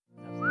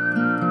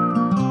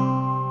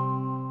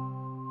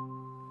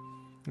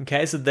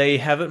 Okay, so there you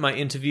have it, my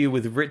interview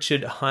with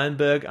Richard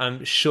Heinberg.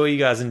 I'm sure you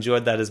guys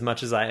enjoyed that as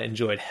much as I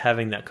enjoyed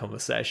having that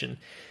conversation.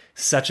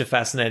 Such a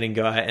fascinating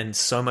guy and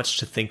so much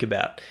to think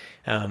about,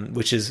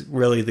 which is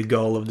really the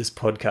goal of this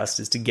podcast,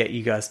 is to get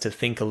you guys to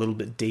think a little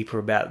bit deeper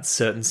about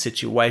certain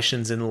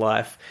situations in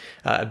life,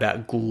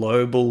 about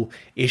global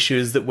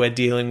issues that we're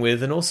dealing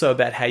with, and also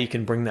about how you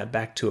can bring that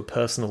back to a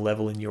personal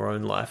level in your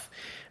own life.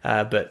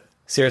 But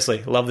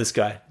seriously, love this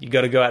guy. You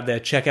got to go out there,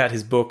 check out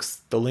his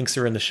books. The links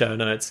are in the show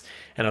notes.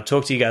 And I'll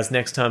talk to you guys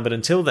next time. But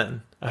until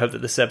then, I hope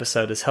that this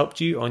episode has helped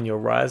you on your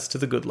rise to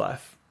the good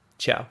life.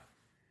 Ciao.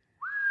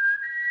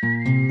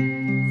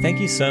 Thank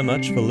you so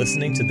much for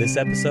listening to this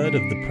episode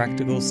of the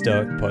Practical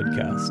Stoic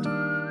Podcast.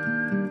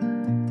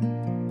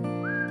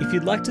 If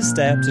you'd like to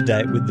stay up to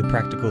date with the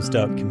Practical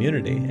Stoic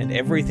community and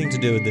everything to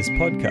do with this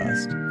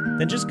podcast,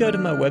 then just go to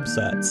my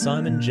website,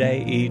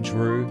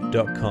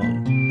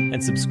 simonjedrew.com,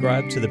 and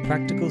subscribe to the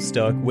Practical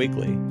Stoic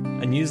Weekly,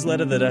 a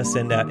newsletter that I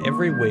send out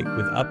every week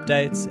with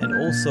updates and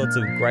all sorts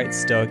of great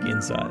Stoic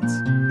insights.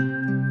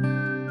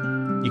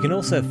 You can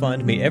also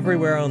find me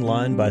everywhere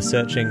online by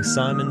searching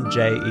Simon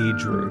J. E.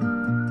 Drew.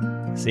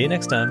 See you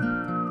next time.